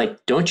 Right. But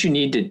like, don't you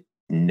need to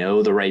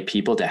know the right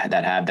people that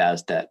have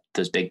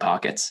those big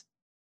pockets?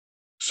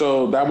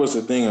 So that was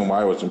the thing and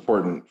why it was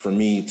important for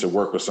me to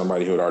work with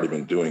somebody who had already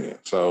been doing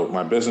it. So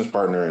my business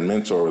partner and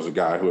mentor was a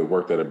guy who had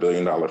worked at a $1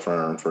 billion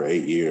firm for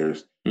 8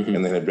 years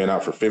and then had been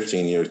out for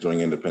 15 years doing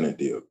independent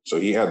deals. So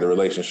he had the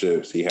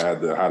relationships, he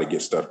had the how to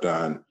get stuff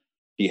done,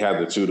 he had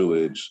the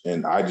tutelage,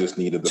 and I just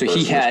needed the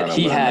person. So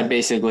he had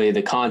basically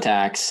the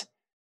contacts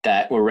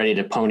that were ready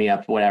to pony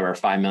up whatever,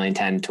 $5 million,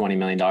 $10, $20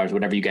 million,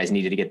 whatever you guys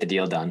needed to get the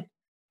deal done.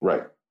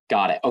 Right.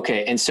 Got it.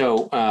 Okay. And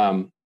so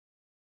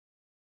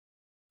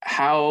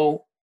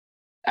how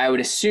I would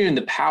assume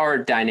the power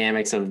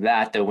dynamics of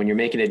that, though, when you're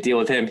making a deal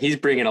with him, he's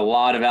bringing a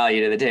lot of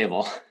value to the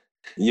table.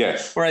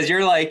 Yes. Whereas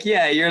you're like,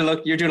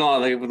 you're doing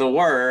all of the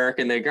work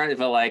and the grind,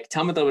 but like,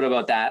 tell me a little bit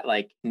about that,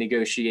 like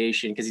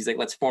negotiation. Cause he's like,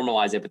 let's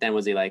formalize it. But then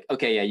was he like,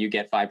 okay, yeah, you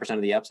get 5%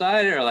 of the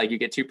upside or like you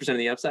get 2% of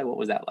the upside? What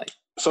was that like?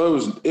 So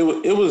it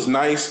was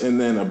nice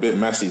and then a bit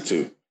messy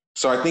too.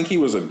 So I think he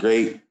was a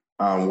great,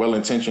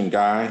 well-intentioned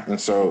guy. And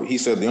so he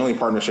said, the only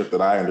partnership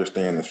that I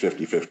understand is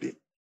 50-50.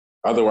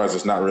 Otherwise,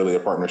 it's not really a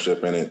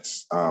partnership and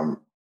it's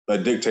a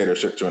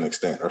dictatorship to an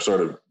extent, or sort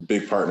of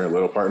big partner,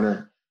 little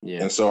partner.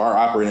 Yeah. And so our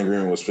operating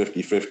agreement was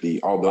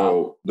 50-50,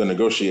 although the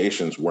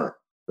negotiations weren't,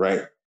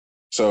 right?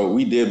 So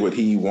we did what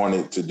he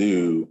wanted to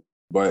do,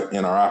 but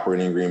in our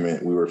operating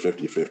agreement, we were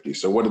 50-50.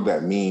 So what did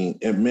that mean?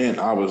 It meant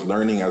I was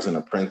learning as an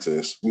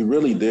apprentice. We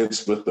really did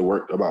split the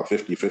work about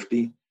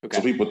 50-50. Okay.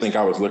 So people think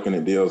I was looking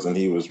at deals and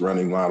he was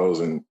running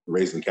models and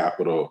raising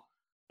capital.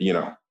 You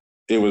know,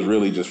 it was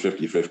really just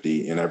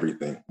 50-50 in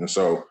everything. And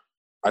so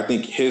I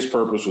think his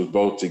purpose was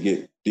both to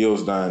get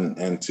deals done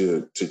and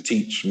to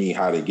teach me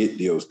how to get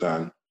deals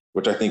done,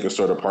 which I think is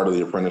sort of part of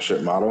the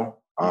apprenticeship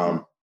model.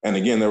 And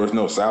again, there was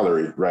no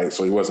salary, right?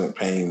 So he wasn't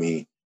paying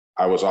me.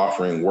 I was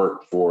offering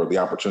work for the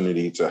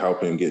opportunity to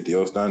help him get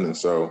deals done. And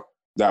so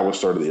that was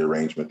sort of the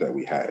arrangement that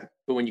we had.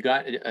 But when you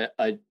got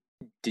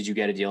did you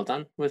get a deal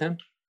done with him?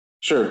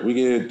 Sure. We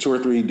did 2 or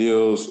 3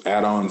 deals,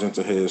 add-ons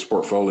into his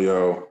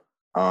portfolio.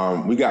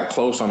 We got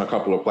close on a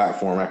couple of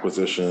platform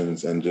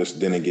acquisitions and just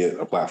didn't get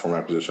a platform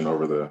acquisition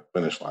over the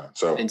finish line.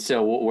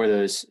 So what were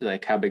those,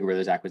 like, how big were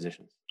those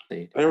acquisitions?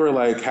 They were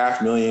like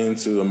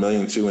 $500,000 to $1.2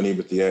 million in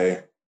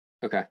EBITDA.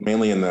 Okay.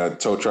 Mainly in the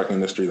tow truck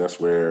industry. That's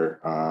where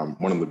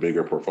one of the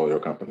bigger portfolio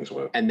companies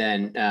was. And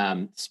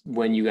then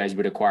when you guys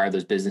would acquire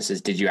those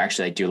businesses, did you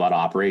actually do a lot of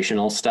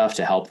operational stuff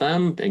to help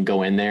them and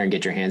go in there and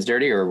get your hands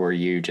dirty? Or were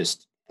you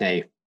just,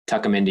 hey,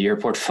 tuck them into your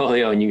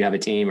portfolio and you have a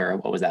team, or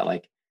what was that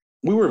like?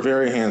 We were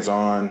very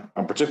hands-on,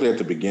 particularly at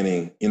the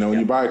beginning. You know, when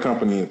you buy a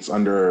company that's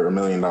under $1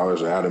 million or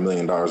at $1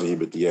 million in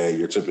EBITDA,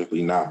 you're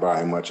typically not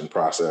buying much in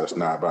process,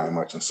 not buying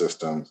much in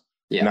systems,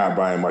 not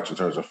buying much in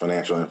terms of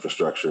financial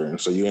infrastructure. And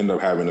so you end up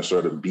having to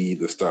sort of be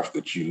the stuff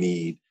that you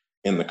need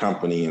in the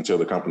company until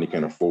the company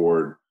can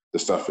afford the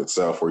stuff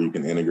itself, where you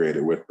can integrate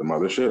it with the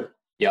mothership.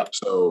 Yep.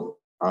 So,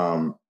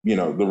 you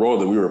know, the role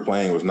that we were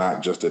playing was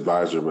not just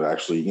advisor, but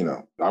actually, you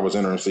know, I was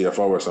interim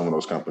CFO at some of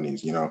those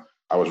companies. You know,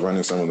 I was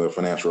running some of the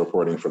financial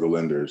reporting for the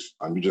lenders.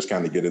 You just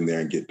kind of get in there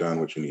and get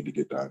done what you need to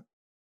get done.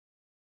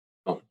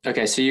 Oh,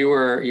 okay. So you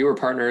were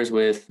partners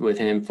with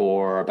him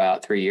for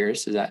about 3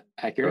 years. Is that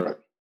accurate?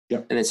 Correct. Yeah.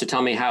 And then, so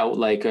tell me how,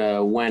 like,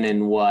 when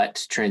and what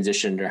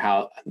transitioned,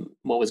 or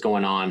what was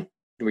going on?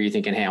 Were you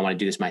thinking, hey, I want to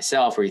do this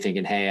myself? Were you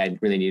thinking, hey, I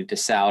really needed a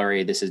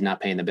salary, this is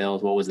not paying the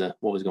bills? What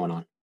was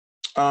going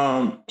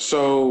on?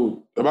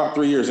 So about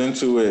 3 years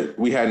into it,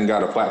 we hadn't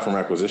got a platform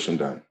acquisition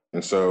done.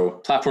 And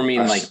so platform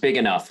mean like big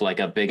enough, like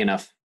a big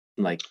enough,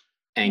 like,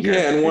 anchor.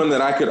 Yeah, and one that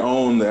I could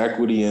own the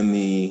equity in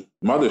the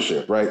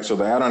mothership, right? So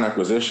the add-on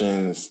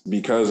acquisitions,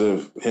 because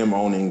of him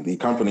owning the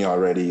company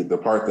already, the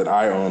part that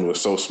I owned was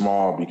so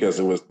small because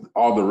it was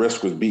all the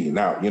risk was beaten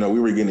out. You know, we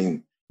were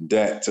getting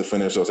debt to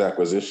finish those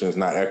acquisitions,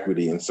 not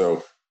equity. And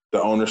so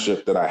the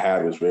ownership that I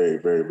had was very,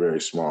 very, very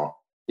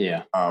small.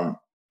 Yeah.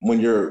 When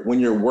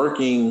you're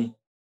working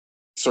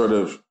sort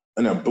of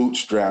in a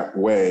bootstrap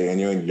way and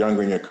you're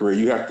younger in your career,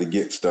 you have to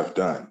get stuff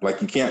done.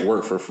 Like you can't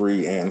work for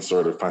free and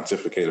sort of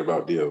pontificate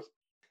about deals.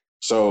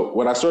 So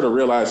what I sort of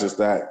realized is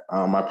that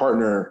my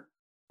partner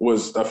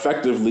was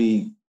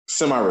effectively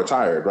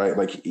semi-retired, right?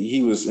 Like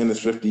he was in his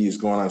 50s,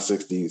 going on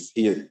 60s.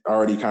 He had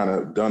already kind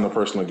of done the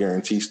personal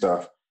guarantee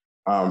stuff.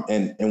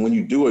 And when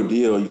you do a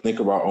deal, you think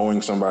about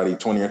owing somebody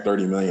 20 or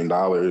 $30 million,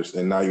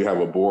 and now you have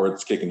a board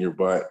that's kicking your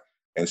butt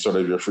and sort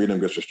of your freedom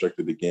gets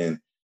restricted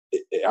again.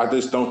 I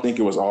just don't think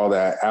it was all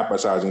that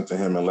appetizing to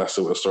him unless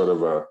it was sort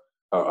of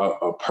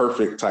a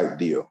perfect type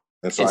deal.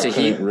 And so I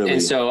couldn't really.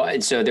 And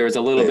so there was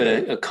a little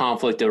bit of a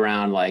conflict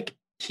around like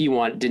he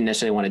didn't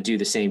necessarily want to do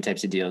the same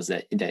types of deals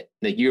that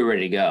you were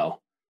ready to go.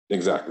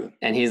 Exactly.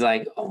 And he's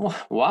like, oh,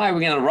 why are we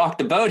going to rock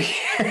the boat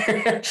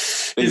here?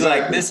 He's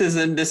like, this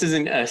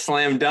isn't a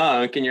slam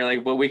dunk. And you're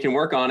like, well, we can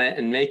work on it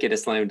and make it a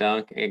slam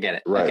dunk. I get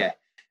it. Right. Okay.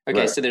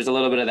 Right. So there's a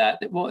little bit of that.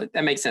 Well,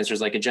 that makes sense.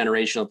 There's like a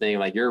generational thing.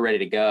 Like you're ready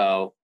to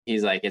go.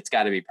 He's like, it's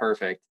got to be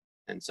perfect.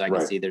 And so I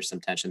can see there's some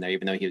tension there,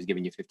 even though he was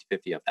giving you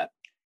 50-50 of that.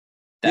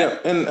 Yeah.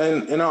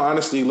 And in all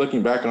honesty,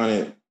 looking back on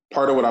it,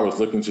 part of what I was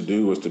looking to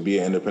do was to be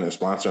an independent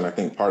sponsor. And I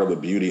think part of the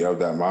beauty of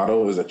that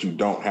model is that you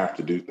don't have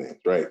to do things,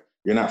 right?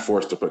 You're not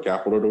forced to put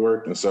capital to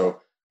work. And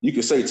so you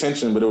could say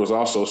tension, but it was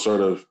also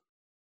sort of,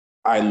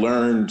 I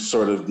learned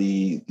sort of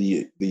the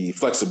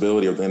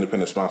flexibility of the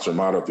independent sponsor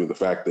model through the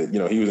fact that,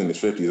 he was in his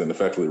 50s and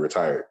effectively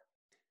retired.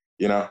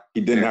 He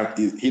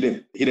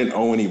didn't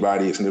owe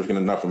anybody a significant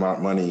enough amount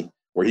of money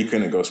where he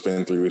couldn't go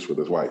spend 3 weeks with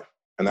his wife.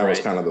 And that was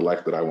kind of the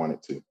life that I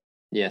wanted to.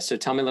 Yeah. So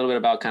tell me a little bit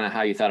about kind of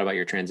how you thought about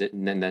your transit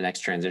and then the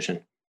next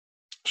transition.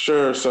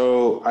 Sure.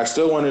 So I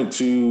still wanted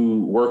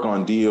to work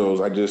on deals.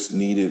 I just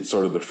needed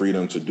sort of the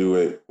freedom to do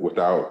it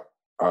without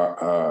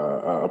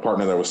a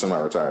partner that was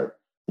semi-retired.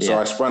 Yeah. So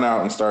I spun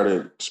out and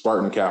started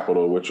Spartan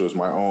Capital, which was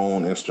my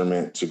own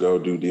instrument to go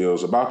do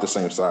deals about the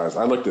same size.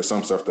 I looked at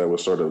some stuff that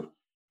was sort of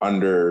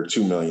under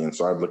 2 million.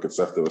 So I'd look at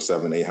stuff that was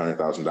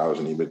 $700,000-$800,000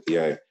 in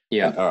EBITDA.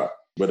 Yeah.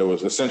 But it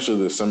was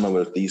essentially the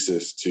similar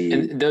thesis to.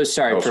 And those,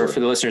 for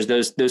the listeners,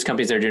 those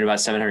companies that are doing about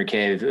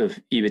 700K of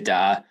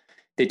EBITDA,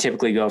 they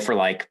typically go for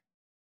like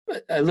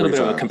a little bit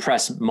of a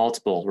compressed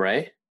multiple,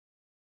 right?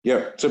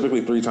 Yeah,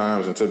 typically 3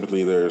 times, and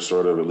typically there's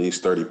sort of at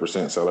least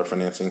 30% seller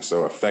financing.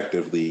 So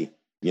effectively,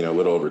 a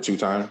little over 2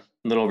 times.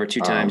 A little over 2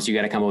 times. You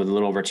got to come up with a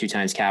little over 2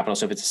 times capital.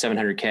 So if it's a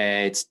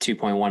 700K, it's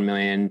 2.1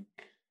 million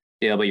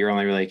deal, but you're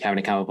only really having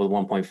to come up with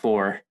 1.4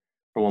 or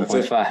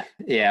 1.5.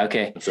 Yeah.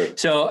 Okay.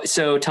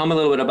 So tell me a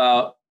little bit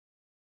about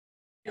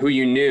who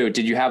you knew.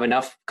 Did you have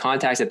enough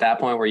contacts at that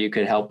point where you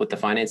could help with the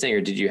financing,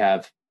 or did you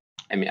have?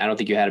 I mean, I don't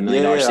think you had $1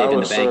 million saved in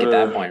the bank at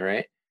that point,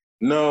 right?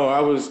 No, I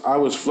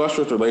was flush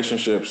with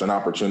relationships and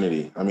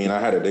opportunity. I mean, I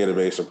had a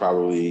database of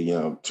probably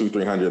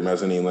 200-300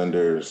 mezzanine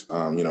lenders,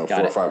 400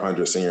 or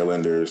 500 senior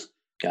lenders,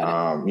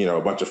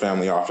 a bunch of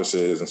family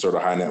offices and sort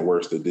of high net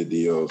worths that did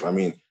deals. I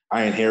mean,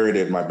 I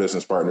inherited my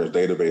business partner's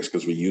database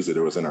because we used it.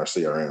 It was in our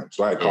CRM.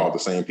 So I called the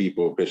same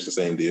people, pitched the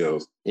same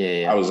deals.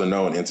 I was a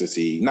known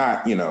entity,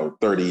 not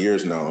 30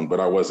 years known, but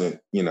I wasn't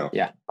I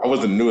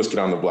wasn't the newest kid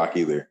on the block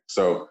either.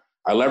 So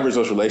I leveraged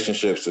those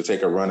relationships to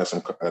take a run at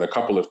a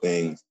couple of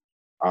things.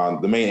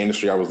 The main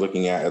industry I was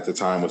looking at the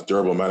time was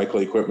durable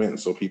medical equipment.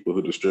 So people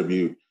who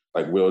distribute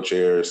like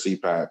wheelchairs,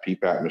 CPAP,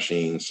 PPAP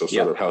machines. So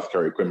sort of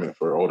healthcare equipment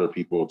for older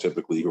people,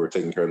 typically who are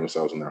taking care of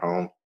themselves in their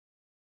home.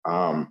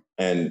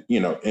 And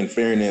in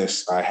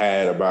fairness, I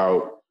had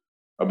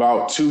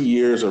about 2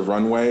 years of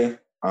runway,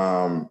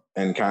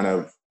 and kind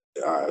of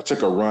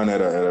took a run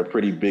at a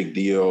pretty big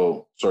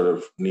deal sort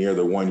of near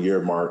the 1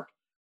 year mark,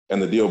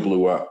 and the deal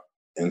blew up.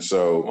 And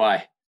so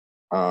why?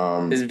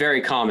 It's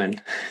very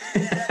common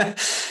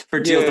for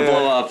deals to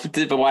blow up,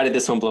 but why did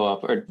this one blow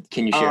up? Or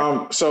can you share?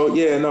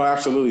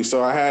 Absolutely.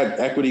 So I had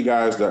equity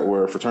guys that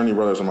were fraternity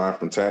brothers of mine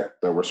from tech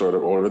that were sort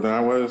of older than I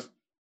was.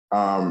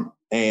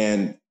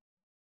 And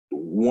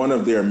one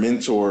of their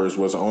mentors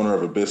was the owner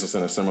of a business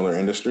in a similar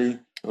industry.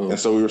 And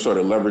so we were sort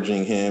of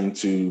leveraging him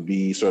to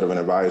be sort of an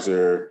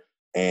advisor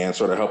and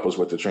sort of help us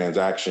with the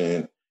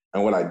transaction.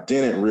 And what I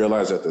didn't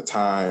realize at the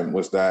time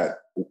was that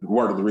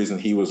one of the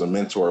reasons he was a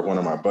mentor of one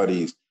of my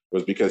buddies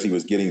was because he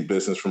was getting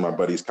business from my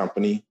buddy's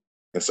company.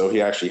 And so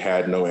he actually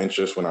had no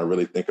interest, when I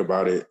really think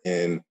about it,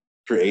 in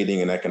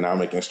creating an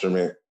economic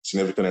instrument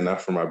significant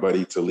enough for my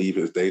buddy to leave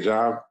his day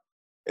job.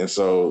 And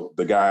so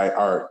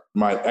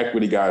my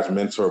equity guy's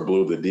mentor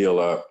blew the deal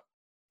up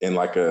in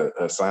like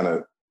a sign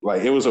of,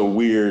 like, it was a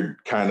weird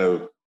kind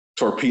of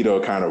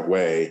torpedo kind of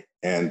way.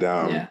 And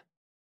I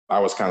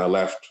was kind of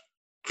left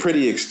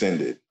pretty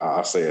extended.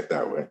 I'll say it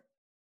that way.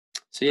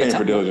 So paying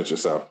for diligence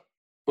yourself.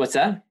 What's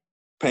that?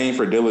 Paying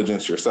for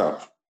diligence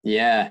yourself.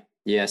 Yeah.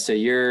 So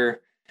you're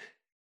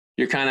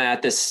kind of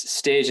at this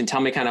stage, and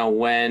tell me kind of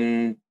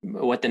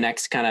what the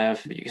next kind of,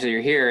 so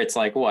you're here, it's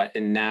like what?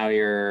 And now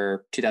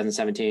you're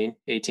 2017,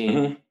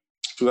 18?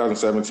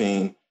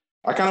 2017.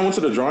 I kind of went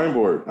to the drawing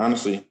board,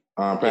 honestly.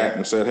 Pat,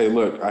 and said, hey,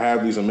 look, I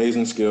have these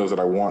amazing skills that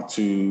I want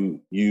to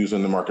use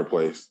in the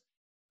marketplace.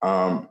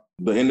 The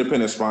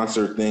independent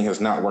sponsor thing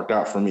has not worked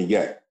out for me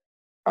yet.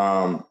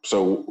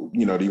 So, do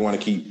you want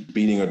to keep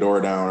beating a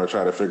door down or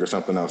try to figure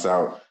something else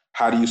out?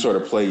 How do you sort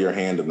of play your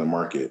hand in the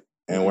market?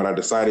 And what I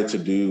decided to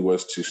do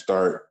was to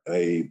start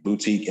a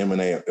boutique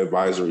M&A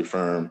advisory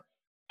firm,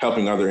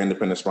 helping other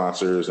independent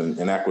sponsors and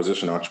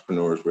acquisition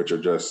entrepreneurs, which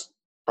are just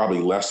probably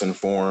less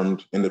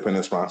informed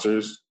independent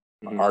sponsors,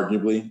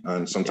 arguably,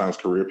 and sometimes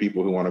career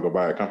people who want to go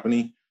buy a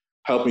company,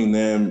 helping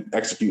them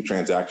execute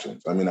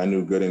transactions. I mean, I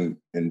knew good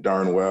and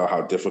darn well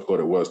how difficult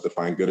it was to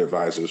find good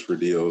advisors for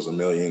deals, $1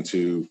 million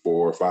to $4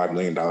 or $5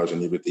 million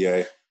in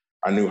EBITDA.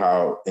 I knew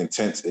how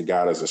intense it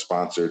got as a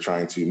sponsor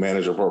trying to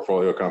manage a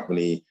portfolio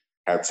company,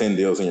 have 10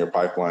 deals in your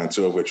pipeline,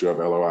 2 of which you have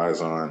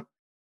LOIs on.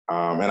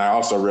 And I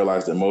also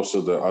realized that most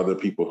of the other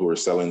people who were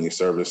selling these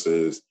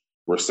services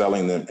were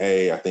selling them,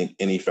 I think,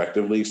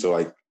 ineffectively. So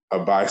like a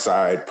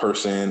buy-side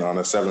person on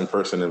a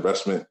 7-person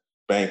investment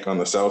bank on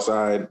the sell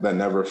side that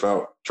never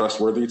felt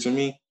trustworthy to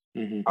me.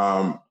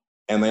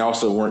 And they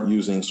also weren't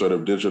using sort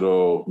of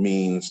digital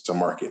means to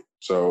market.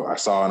 So I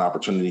saw an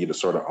opportunity to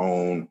sort of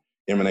own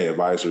M&A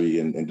advisory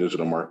and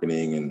digital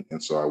marketing.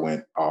 And so I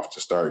went off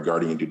to start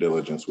Guardian Due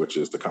Diligence, which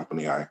is the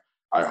company I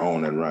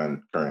own and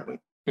run currently.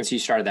 And so you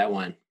started that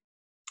one?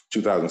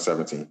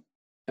 2017.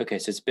 Okay,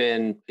 so it's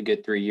been a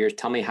good 3 years.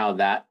 Tell me how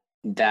that,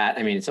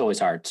 I mean, it's always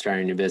hard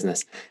starting a new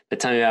business, but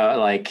tell me about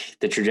like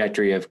the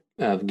trajectory of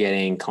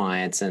getting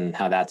clients and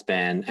how that's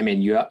been. I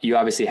mean, you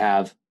obviously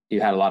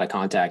you had a lot of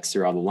contacts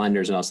through all the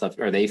lenders and all stuff.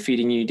 Are they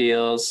feeding you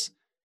deals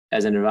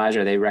as an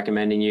advisor? Are they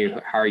recommending you?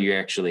 How are you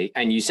actually?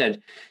 And you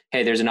said,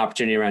 hey, there's an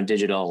opportunity around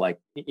digital, like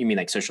you mean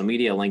like social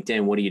media,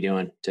 LinkedIn. What are you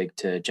doing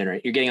to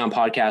generate? You're getting on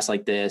podcasts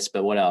like this,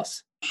 but what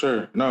else?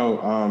 Sure.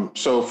 No.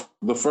 So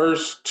the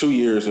first 2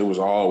 years, it was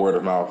all word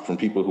of mouth from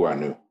people who I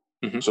knew.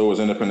 So it was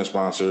independent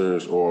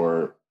sponsors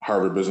or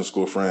Harvard Business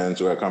School friends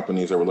who had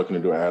companies that were looking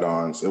to do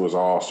add-ons. It was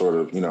all sort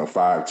of,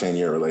 5-10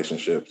 year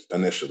relationships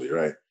initially,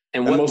 right?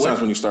 And most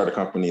times when you start a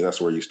company, that's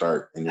where you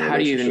start. In your how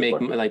do you even make,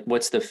 like,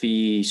 what's the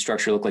fee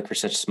structure look like for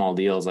such small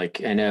deals?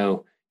 Like, I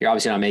know you're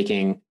obviously not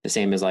making the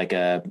same as like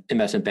a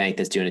investment bank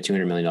that's doing a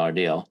 $200 million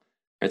deal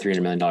or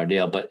 $300 million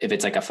deal. But if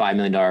it's like a $5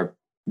 million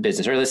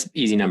business, or let's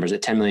easy numbers, a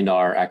 $10 million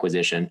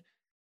acquisition.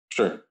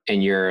 Sure.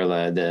 And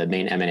you're the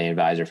main M&A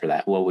advisor for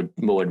that. What would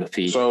the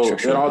fee? So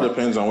it all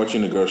depends on what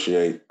you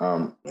negotiate.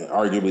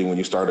 Arguably, when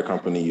you start a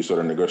company, you sort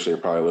of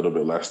negotiate probably a little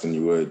bit less than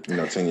you would,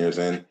 10 years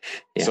in.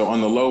 Yeah. So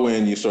on the low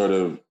end, you sort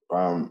of,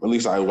 at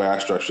least the way I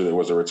structured it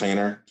was a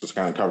retainer, just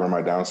kind of cover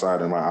my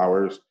downside and my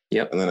hours.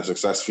 Yep. And then a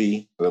success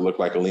fee that looked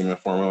like a Lehman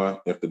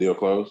formula if the deal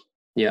closed.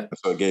 Yeah.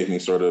 So it gave me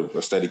sort of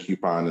a steady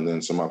coupon and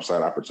then some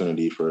upside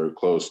opportunity for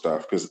closed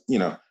stuff. Because,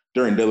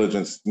 during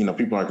diligence,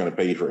 people aren't going to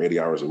pay you for 80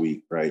 hours a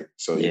week, right?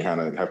 So you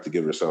kind of have to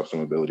give yourself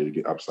some ability to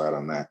get upside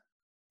on that.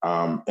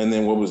 And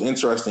then what was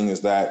interesting is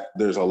that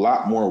there's a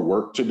lot more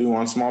work to do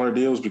on smaller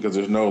deals because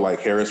there's no like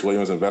Harris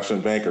Williams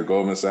Investment Bank or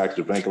Goldman Sachs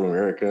or Bank of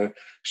America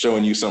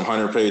showing you some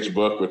 100-page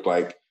book with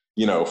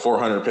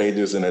 400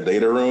 pages in a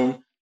data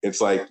room. It's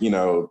like,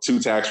 2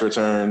 tax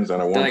returns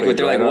and a 1-page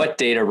They're like, what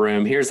data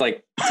room? Here's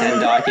like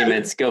 10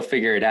 documents. Go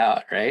figure it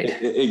out, right?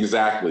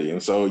 Exactly.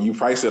 And so you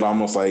price it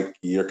almost like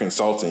you're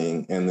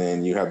consulting, and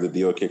then you have the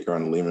deal kicker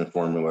on the Lehman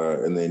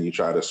formula, and then you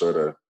try to sort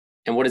of.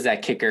 And what is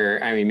that kicker?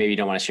 I mean, maybe you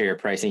don't want to share your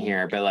pricing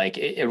here, but like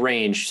a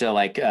range. So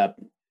like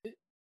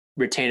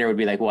retainer would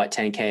be like what,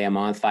 10K a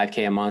month,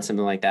 5K a month,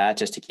 something like that,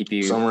 just to keep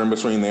you somewhere in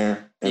between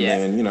there. And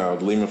then, the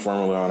Lehman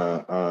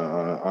formula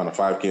on a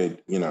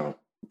 5K,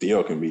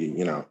 deal can be,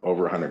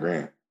 over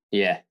 $100,000.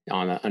 Yeah.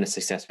 On a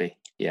success fee.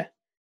 Yeah.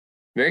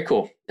 Very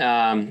cool.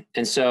 And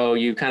so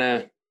you kind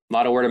of, a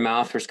lot of word of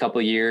mouth first couple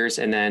of years.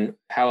 And then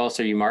how else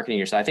are you marketing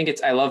yourself? I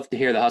think I love to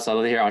hear the hustle. I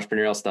love to hear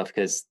entrepreneurial stuff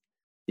because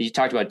you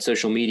talked about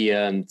social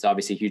media and it's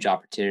obviously a huge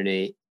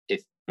opportunity.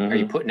 Are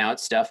you putting out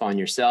stuff on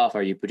yourself?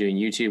 Are you doing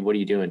YouTube? What are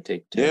you doing?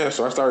 Yeah.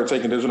 So I started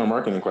taking digital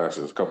marketing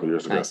classes a couple of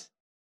years ago. Nice.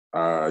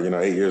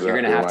 8 years. You're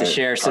going to have to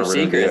share some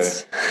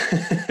secrets.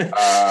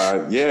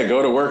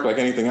 Go to work like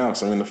anything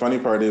else. I mean, the funny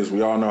part is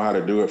we all know how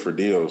to do it for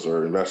deals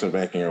or investment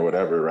banking or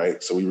whatever,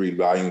 right? So we read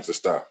volumes of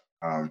stuff.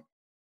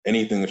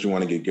 Anything that you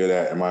want to get good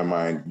at, in my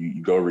mind,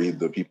 you go read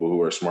the people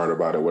who are smart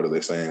about it. What are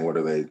they saying? What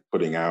are they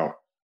putting out?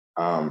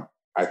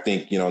 I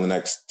think, in the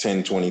next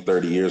 10, 20,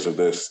 30 years of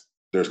this,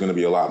 there's going to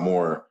be a lot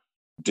more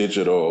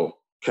digital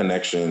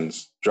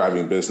connections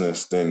driving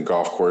business than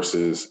golf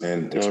courses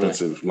and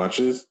expensive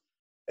lunches.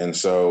 And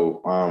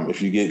so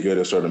if you get good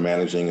at sort of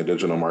managing a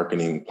digital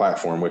marketing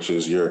platform, which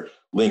is your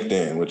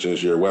LinkedIn, which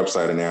is your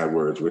website and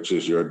AdWords, which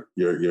is your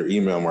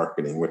email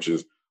marketing, which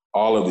is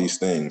all of these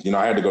things.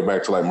 I had to go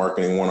back to like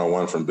marketing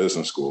 101 from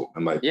business school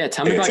and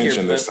tell me about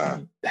this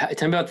time.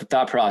 Tell me about the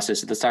thought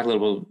process. Let's talk a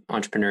little bit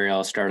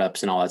entrepreneurial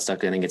startups and all that stuff.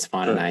 I think it's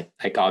fun. Sure. And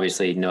I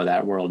obviously know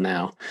that world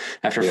now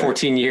after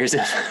 14 years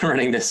of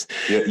running this.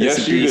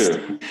 Yes, you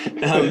do.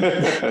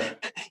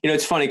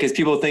 It's funny because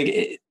people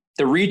think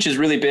the reach is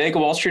really big.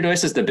 Wall Street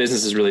Oasis, the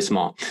business is really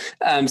small.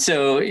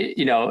 So,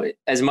 you know,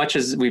 as much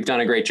as we've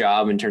done a great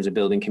job in terms of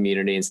building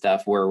community and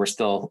stuff, where we're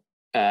still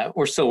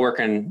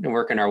working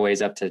our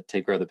ways up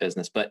to grow the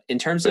business. But in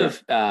terms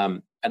of,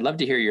 I'd love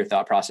to hear your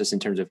thought process in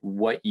terms of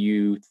what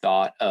you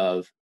thought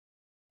of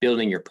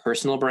building your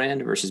personal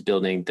brand versus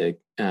building the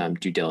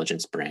due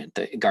diligence brand,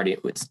 the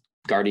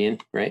Guardian,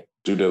 right?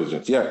 Due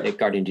diligence, yeah.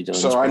 Guardian due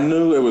diligence. So I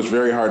knew it was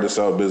very hard to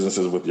sell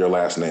businesses with your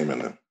last name in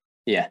them.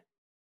 Yeah.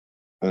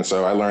 And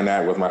so I learned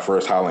that with my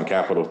first Holland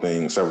Capital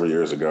thing several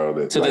years ago.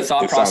 That so the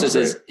thought process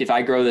is, if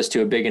I grow this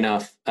to a big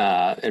enough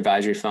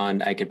advisory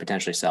fund, I could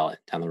potentially sell it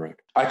down the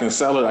road. I can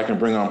sell it. I can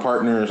bring on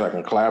partners. I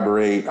can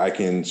collaborate. I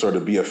can sort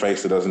of be a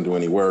face that doesn't do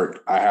any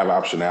work. I have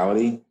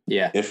optionality.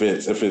 Yeah. If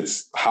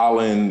it's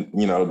Holland,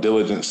 you know,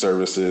 diligence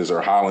services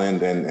or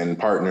Holland and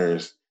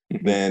partners,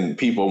 then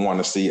people want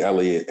to see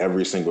Elliot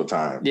every single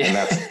time. Yeah. And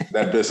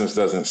that business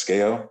doesn't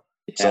scale.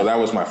 Yeah. So that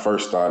was my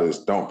first thought, is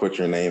don't put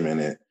your name in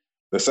it.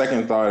 The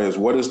second thought is,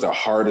 what is the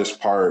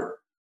hardest part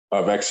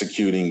of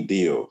executing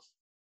deals,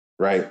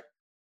 right?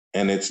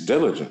 And it's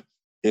diligence.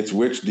 It's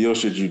which deal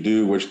should you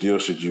do, which deal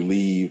should you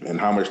leave,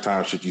 and how much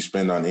time should you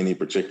spend on any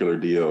particular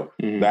deal.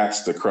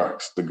 That's the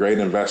crux. The great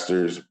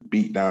investors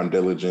beat down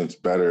diligence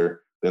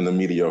better than the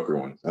mediocre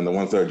ones. And the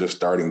ones that are just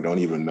starting don't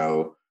even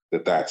know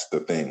that that's the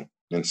thing.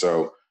 And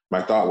so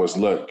my thought was,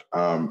 look,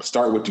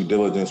 start with due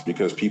diligence,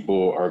 because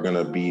people are going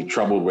to be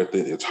troubled with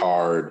it. It's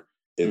hard.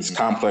 It's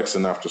complex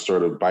enough to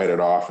sort of bite it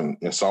off and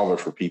solve it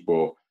for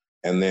people.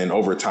 And then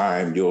over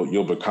time,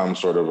 you'll become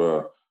sort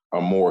of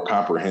a more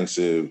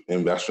comprehensive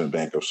investment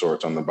bank of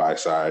sorts on the buy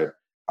side,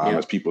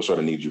 as people sort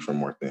of need you for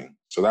more things.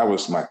 So that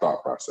was my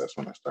thought process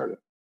when I started.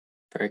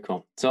 Very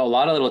cool. So a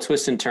lot of little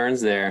twists and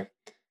turns there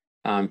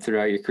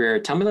throughout your career.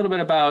 Tell me a little bit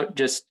about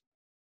just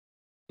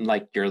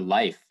like your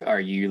life.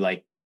 Are you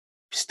like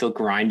still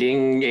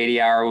grinding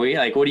 80-hour week?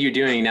 Like, what are you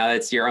doing now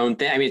that's your own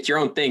thing? I mean, it's your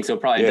own thing, so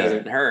it probably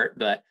doesn't hurt,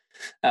 but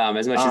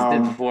as much as it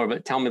did before.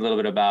 But tell me a little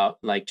bit about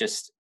like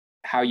just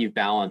how you've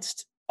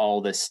balanced all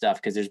this stuff,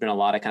 because there's been a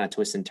lot of kind of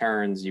twists and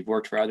turns. You've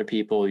worked for other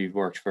people, you've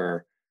worked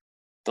for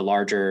the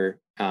larger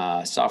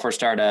software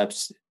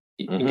startups,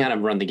 you kind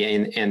of run the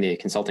game and the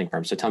consulting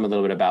firm. So tell me a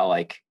little bit about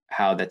like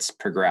how that's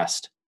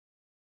progressed.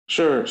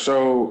 Sure.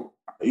 So,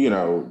 you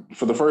know,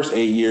 for the first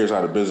 8 years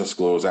out of business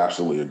school, it was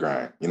absolutely a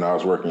grind. You know, I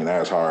was working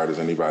as hard as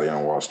anybody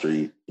on Wall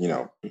Street, you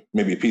know,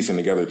 maybe piecing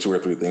together 2 or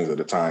 3 things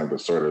at a time,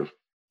 but sort of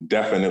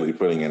definitely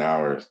putting in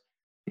hours.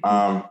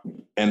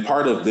 And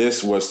part of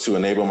this was to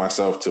enable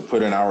myself to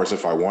put in hours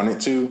if I wanted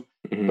to,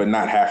 but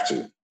not have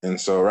to. And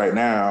so right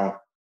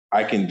now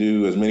I can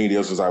do as many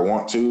deals as I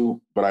want to,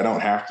 but I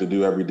don't have to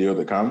do every deal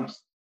that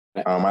comes.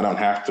 I don't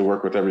have to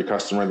work with every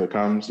customer that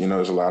comes. You know,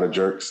 there's a lot of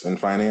jerks in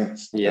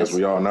finance, as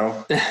we all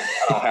know.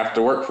 I don't have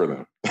to work for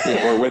them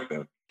or with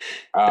them.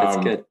 That's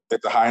good.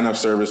 It's a high enough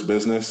service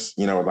business,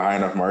 you know, with a high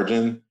enough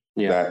margin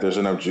that there's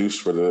enough juice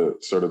for the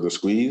sort of the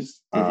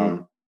squeeze.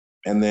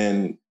 And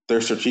then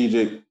there's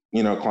strategic,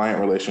 you know, client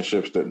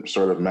relationships that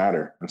sort of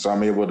matter. And so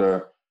I'm able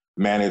to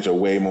manage a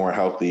way more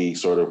healthy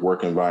sort of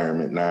work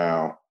environment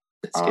now,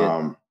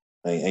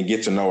 and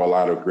get to know a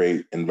lot of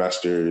great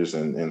investors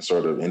and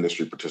sort of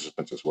industry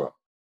participants as well.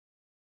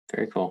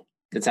 Very cool.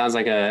 It sounds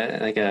like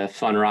a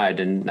fun ride,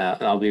 and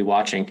I'll be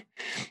watching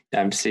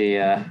to see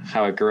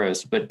how it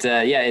grows. But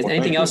is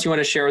anything else you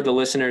want to share with the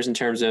listeners in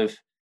terms of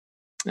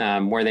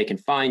where they can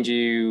find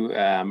you,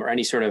 or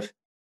any sort of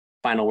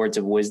final words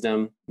of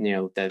wisdom, you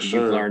know, that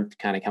you've learned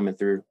kind of coming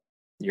through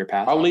your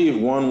path? I'll leave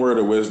one word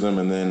of wisdom,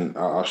 and then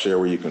I'll share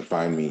where you can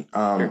find me.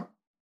 I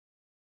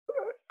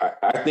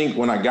think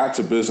when I got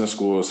to business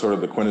school, it was sort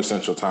of the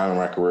quintessential time in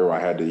my career where I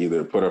had to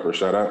either put up or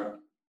shut up.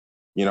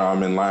 You know,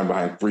 I'm in line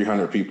behind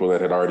 300 people that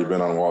had already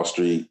been on Wall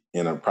Street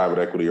in a private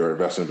equity or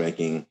investment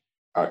banking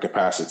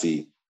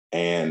capacity.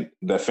 And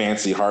the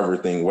fancy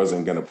Harvard thing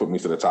wasn't going to put me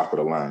to the top of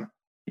the line.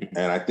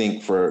 And I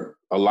think for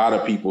a lot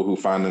of people who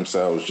find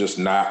themselves just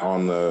not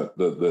on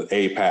the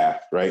A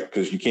path, right?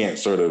 Because you can't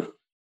sort of,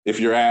 if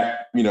you're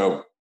at, you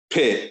know,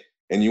 Pitt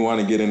and you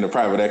want to get into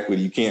private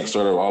equity, you can't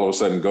sort of all of a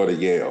sudden go to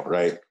Yale,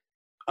 right?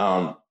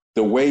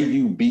 The way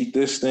you beat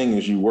this thing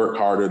is you work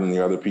harder than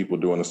the other people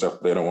doing the stuff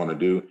they don't want to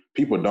do.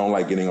 People don't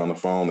like getting on the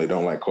phone. They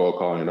don't like cold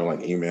calling. They don't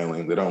like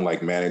emailing. They don't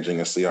like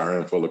managing a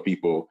CRM full of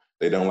people.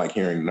 They don't like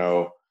hearing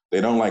no.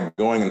 They don't like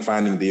going and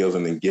finding deals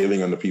and then giving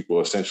them to people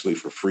essentially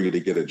for free to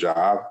get a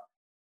job.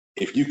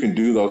 If you can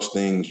do those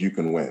things, you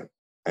can win.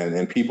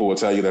 And people will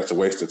tell you that's a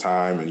waste of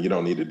time and you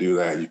don't need to do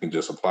that. You can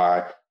just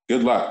apply.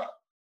 Good luck.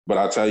 But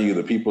I'll tell you,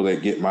 the people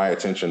that get my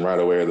attention right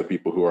away are the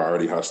people who are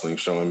already hustling,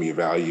 showing me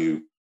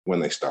value when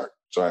they start.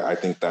 So I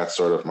think that's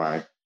sort of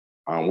my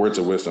words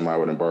of wisdom I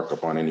would embark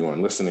upon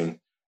anyone listening.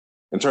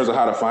 In terms of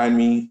how to find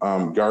me,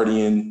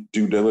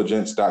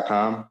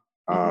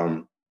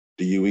 guardianduediligence.com,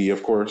 DUE,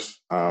 of course.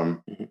 And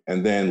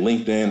then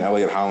LinkedIn,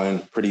 Elliot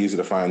Holland, pretty easy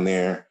to find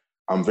there.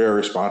 I'm very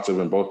responsive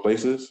in both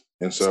places.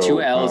 And so it's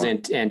 2 L's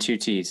and 2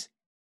 T's.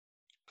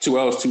 2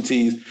 L's, 2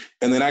 T's.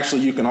 And then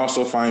actually you can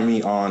also find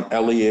me on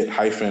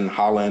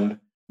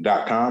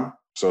elliot-holland.com.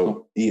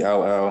 So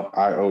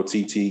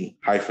ELLIOTT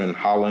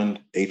Holland,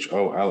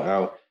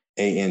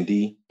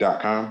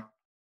 HOLLAND.com.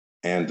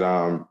 And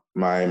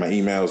my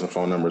emails and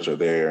phone numbers are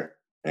there.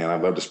 And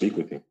I'd love to speak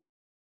with you.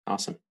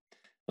 Awesome.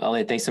 Well,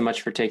 Elliot, thanks so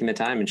much for taking the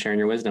time and sharing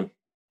your wisdom.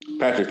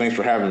 Patrick, thanks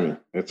for having me.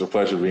 It's a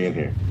pleasure being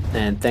here.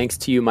 And thanks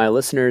to you, my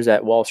listeners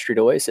at Wall Street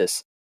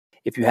Oasis.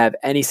 If you have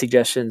any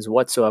suggestions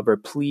whatsoever,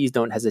 please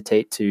don't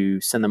hesitate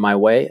to send them my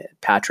way,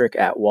 Patrick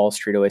at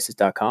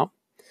wallstreetoasis.com.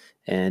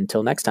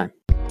 Until next time.